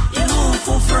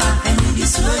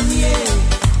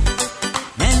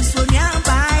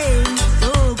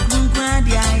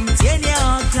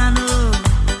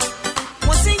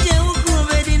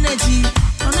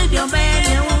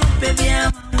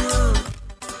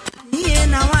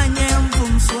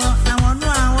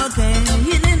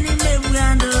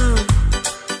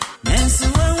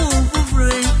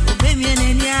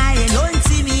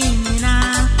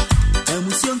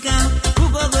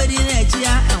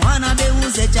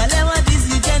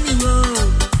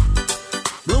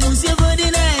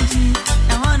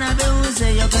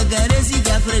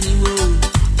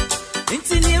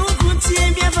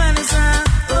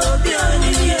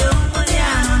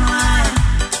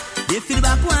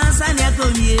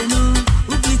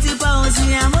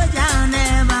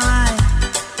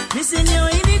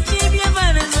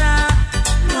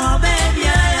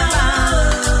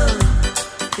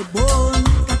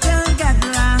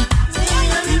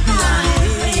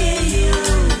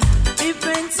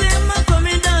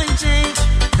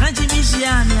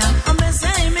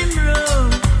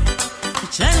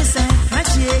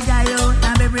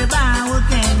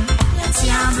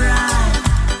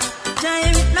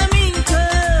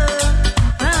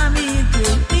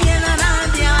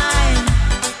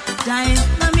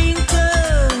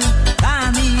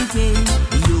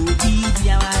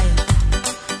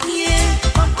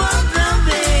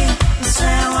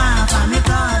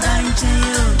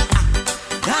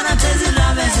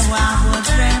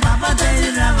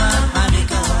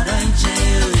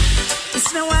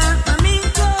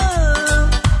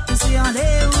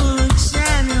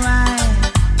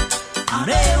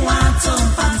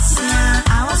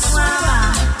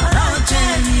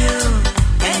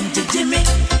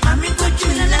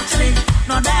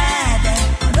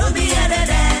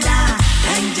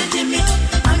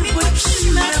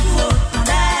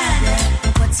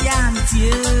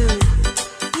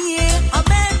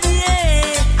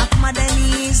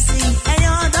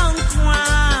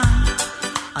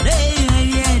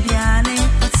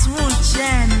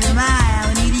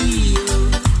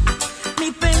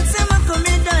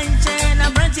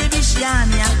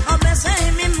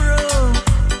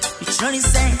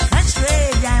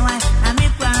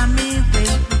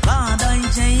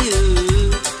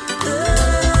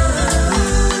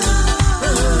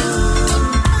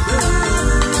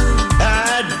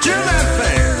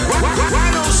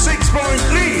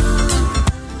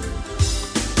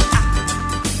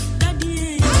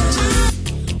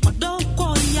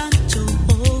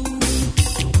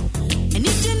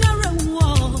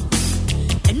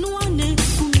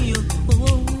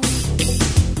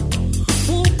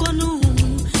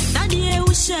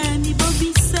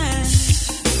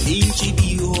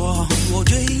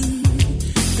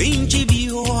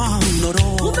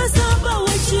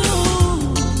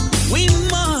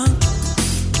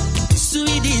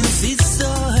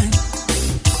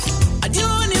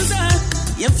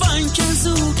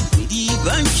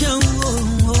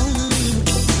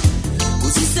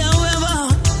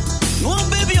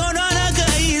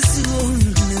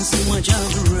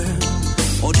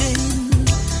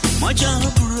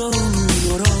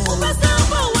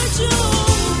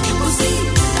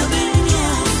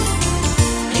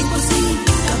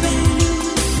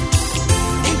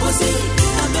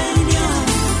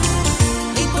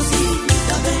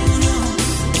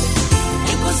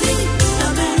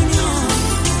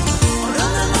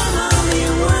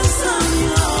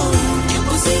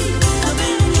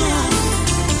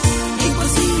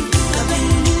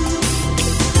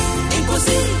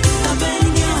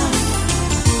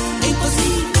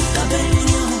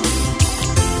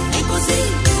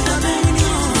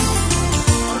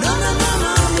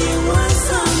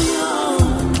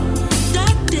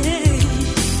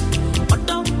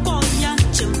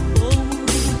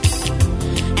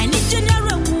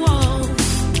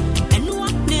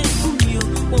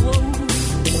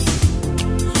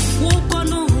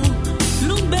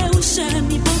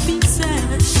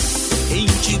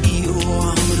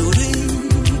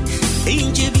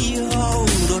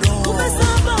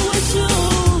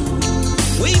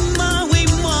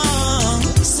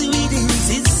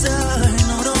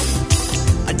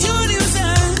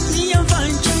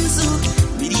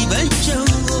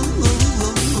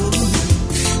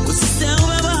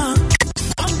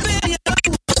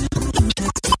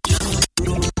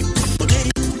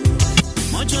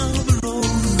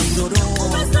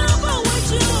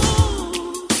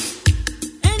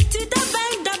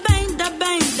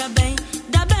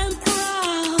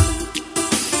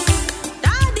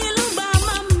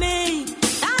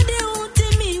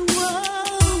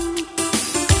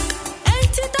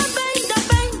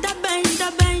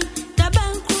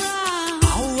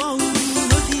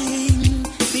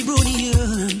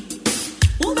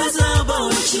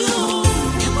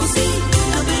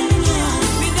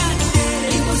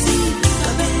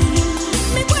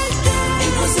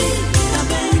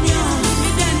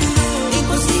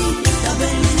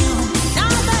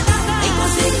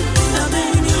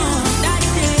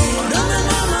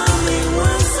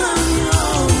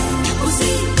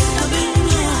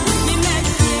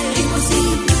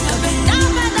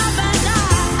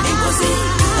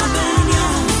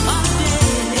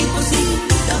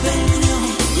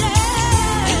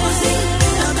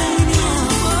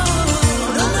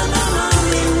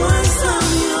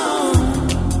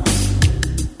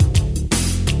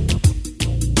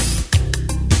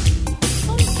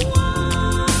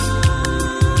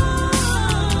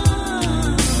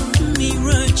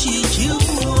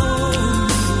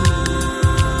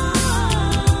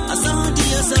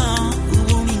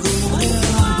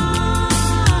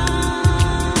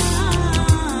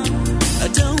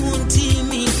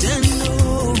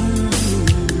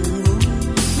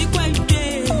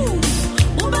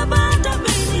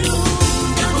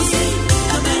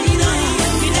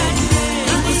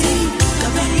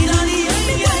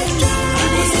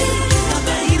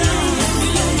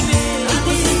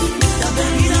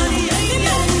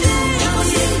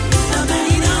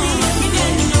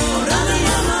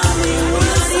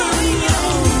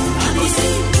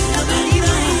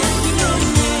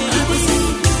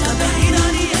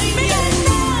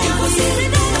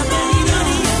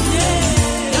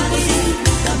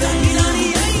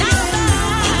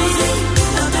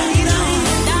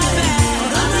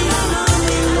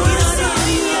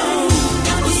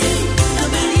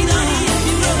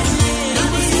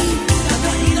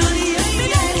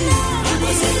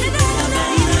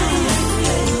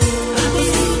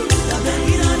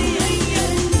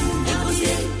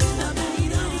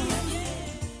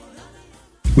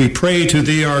We pray to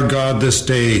thee, our God, this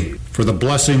day for the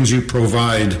blessings you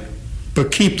provide.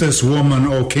 But keep this woman,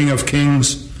 O King of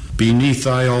Kings, beneath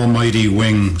thy almighty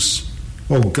wings.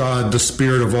 O God, the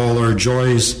spirit of all our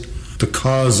joys, the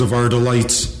cause of our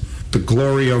delights, the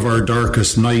glory of our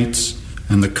darkest nights,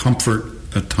 and the comfort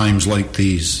at times like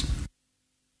these.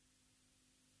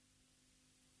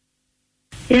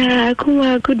 Yeah,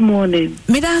 good morning.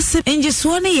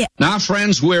 Now,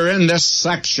 friends, we're in this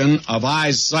section of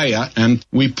Isaiah, and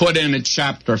we put in at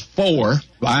chapter 4.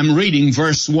 I'm reading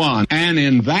verse 1. And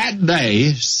in that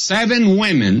day 7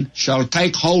 women shall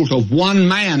take hold of one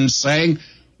man, saying,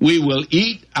 we will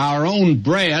eat our own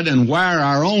bread and wear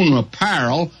our own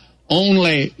apparel.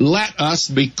 Only let us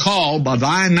be called by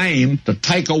thy name to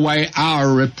take away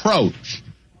our reproach.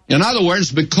 In other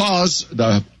words, because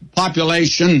the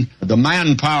population, the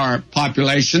manpower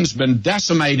population's been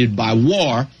decimated by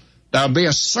war, there'll be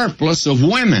a surplus of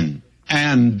women,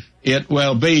 and it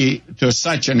will be to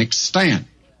such an extent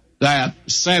that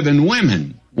 7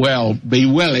 women will be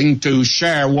willing to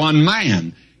share one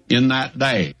man in that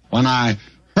day. When I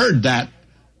heard that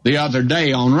the other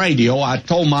day on radio, I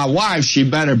told my wife she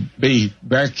better be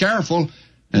very careful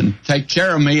and take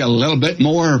care of me a little bit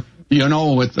more,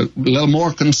 with a little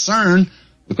more concern,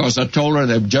 because I told her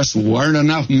there just weren't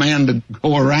enough men to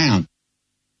go around.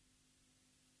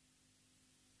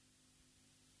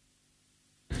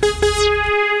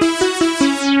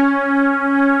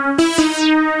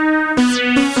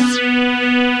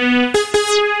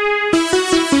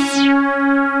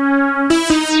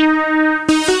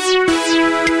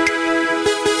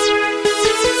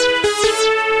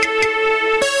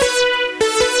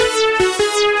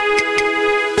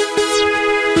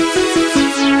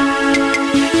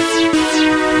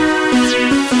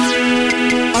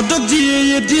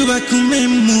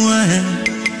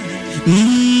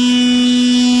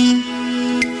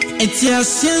 Etia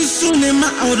sensu ne ma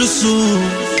oruso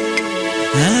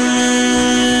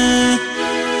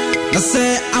I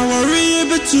say awari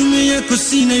betumi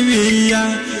yakosi na wiya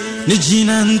ne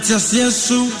jina ntia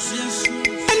sensu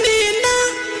anina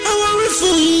awari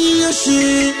fun yashe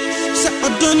sa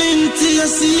odoni ntia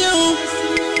siyo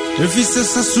refisa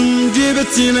sasundwe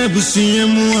betina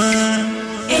busuyemwa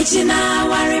ejina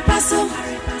awari paso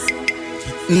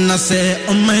na say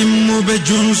omai mo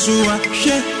bejunsuwa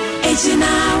she ejina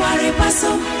awari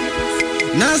paso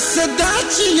na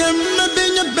sadachi yemma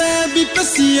benya baby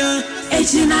pasia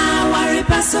ejina awari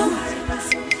paso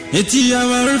eti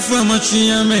awari fama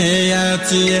chiya me ya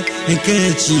tie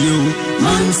enkechiyo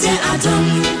monse adam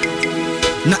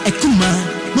na ekuma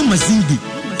mama zindi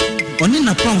oni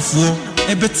na pamfo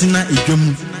ebetina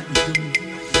edwam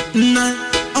na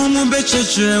omo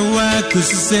becheche wa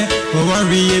kusise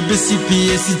awari ebesi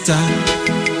pie sita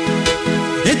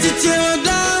eti tie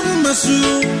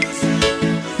masu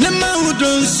nema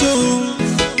udonso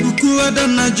ukuada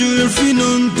na jure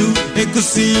finondu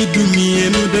ekosi dumie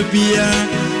no de pia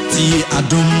ti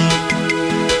adom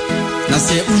na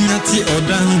se unyati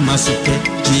odan masuke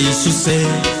Jesus se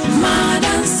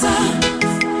madansa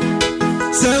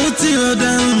se uti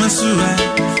odan masura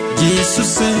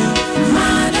Jesus se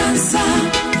madansa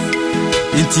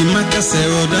intima kase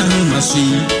odan masu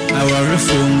our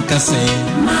phone kase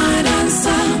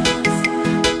madansa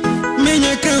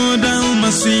Menya kauda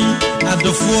umasi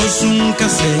adofo sun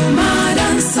kase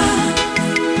madansa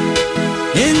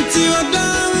enti oda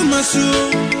umasu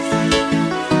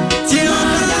ti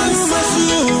oda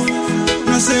umasu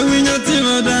nase winya ti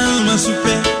oda umasu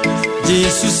pe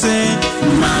Jesus se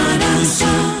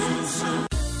madansa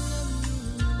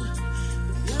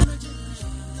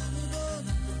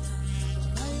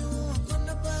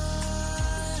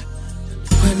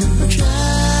I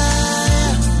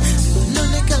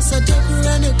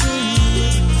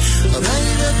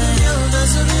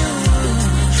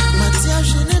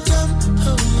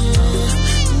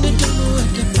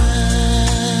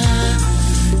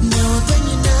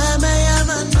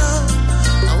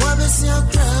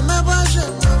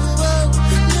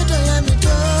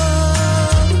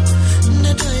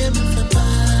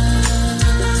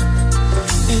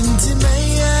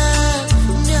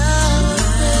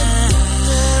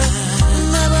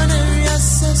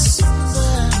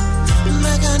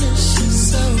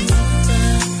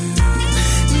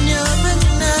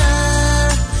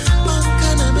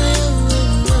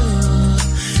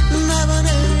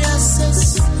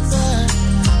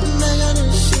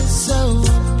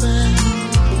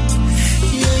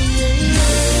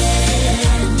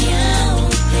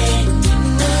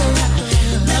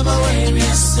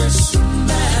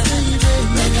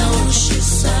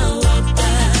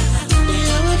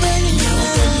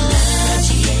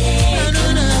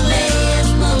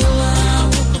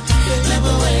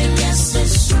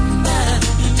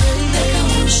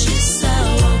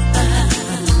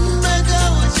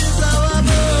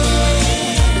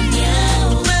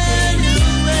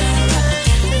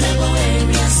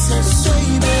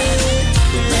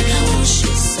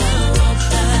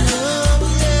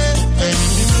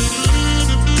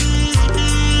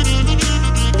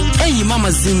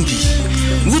Mazimbi.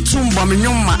 Wutum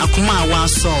Bominoma Akuma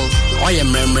Wasol, or your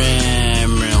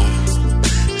memory.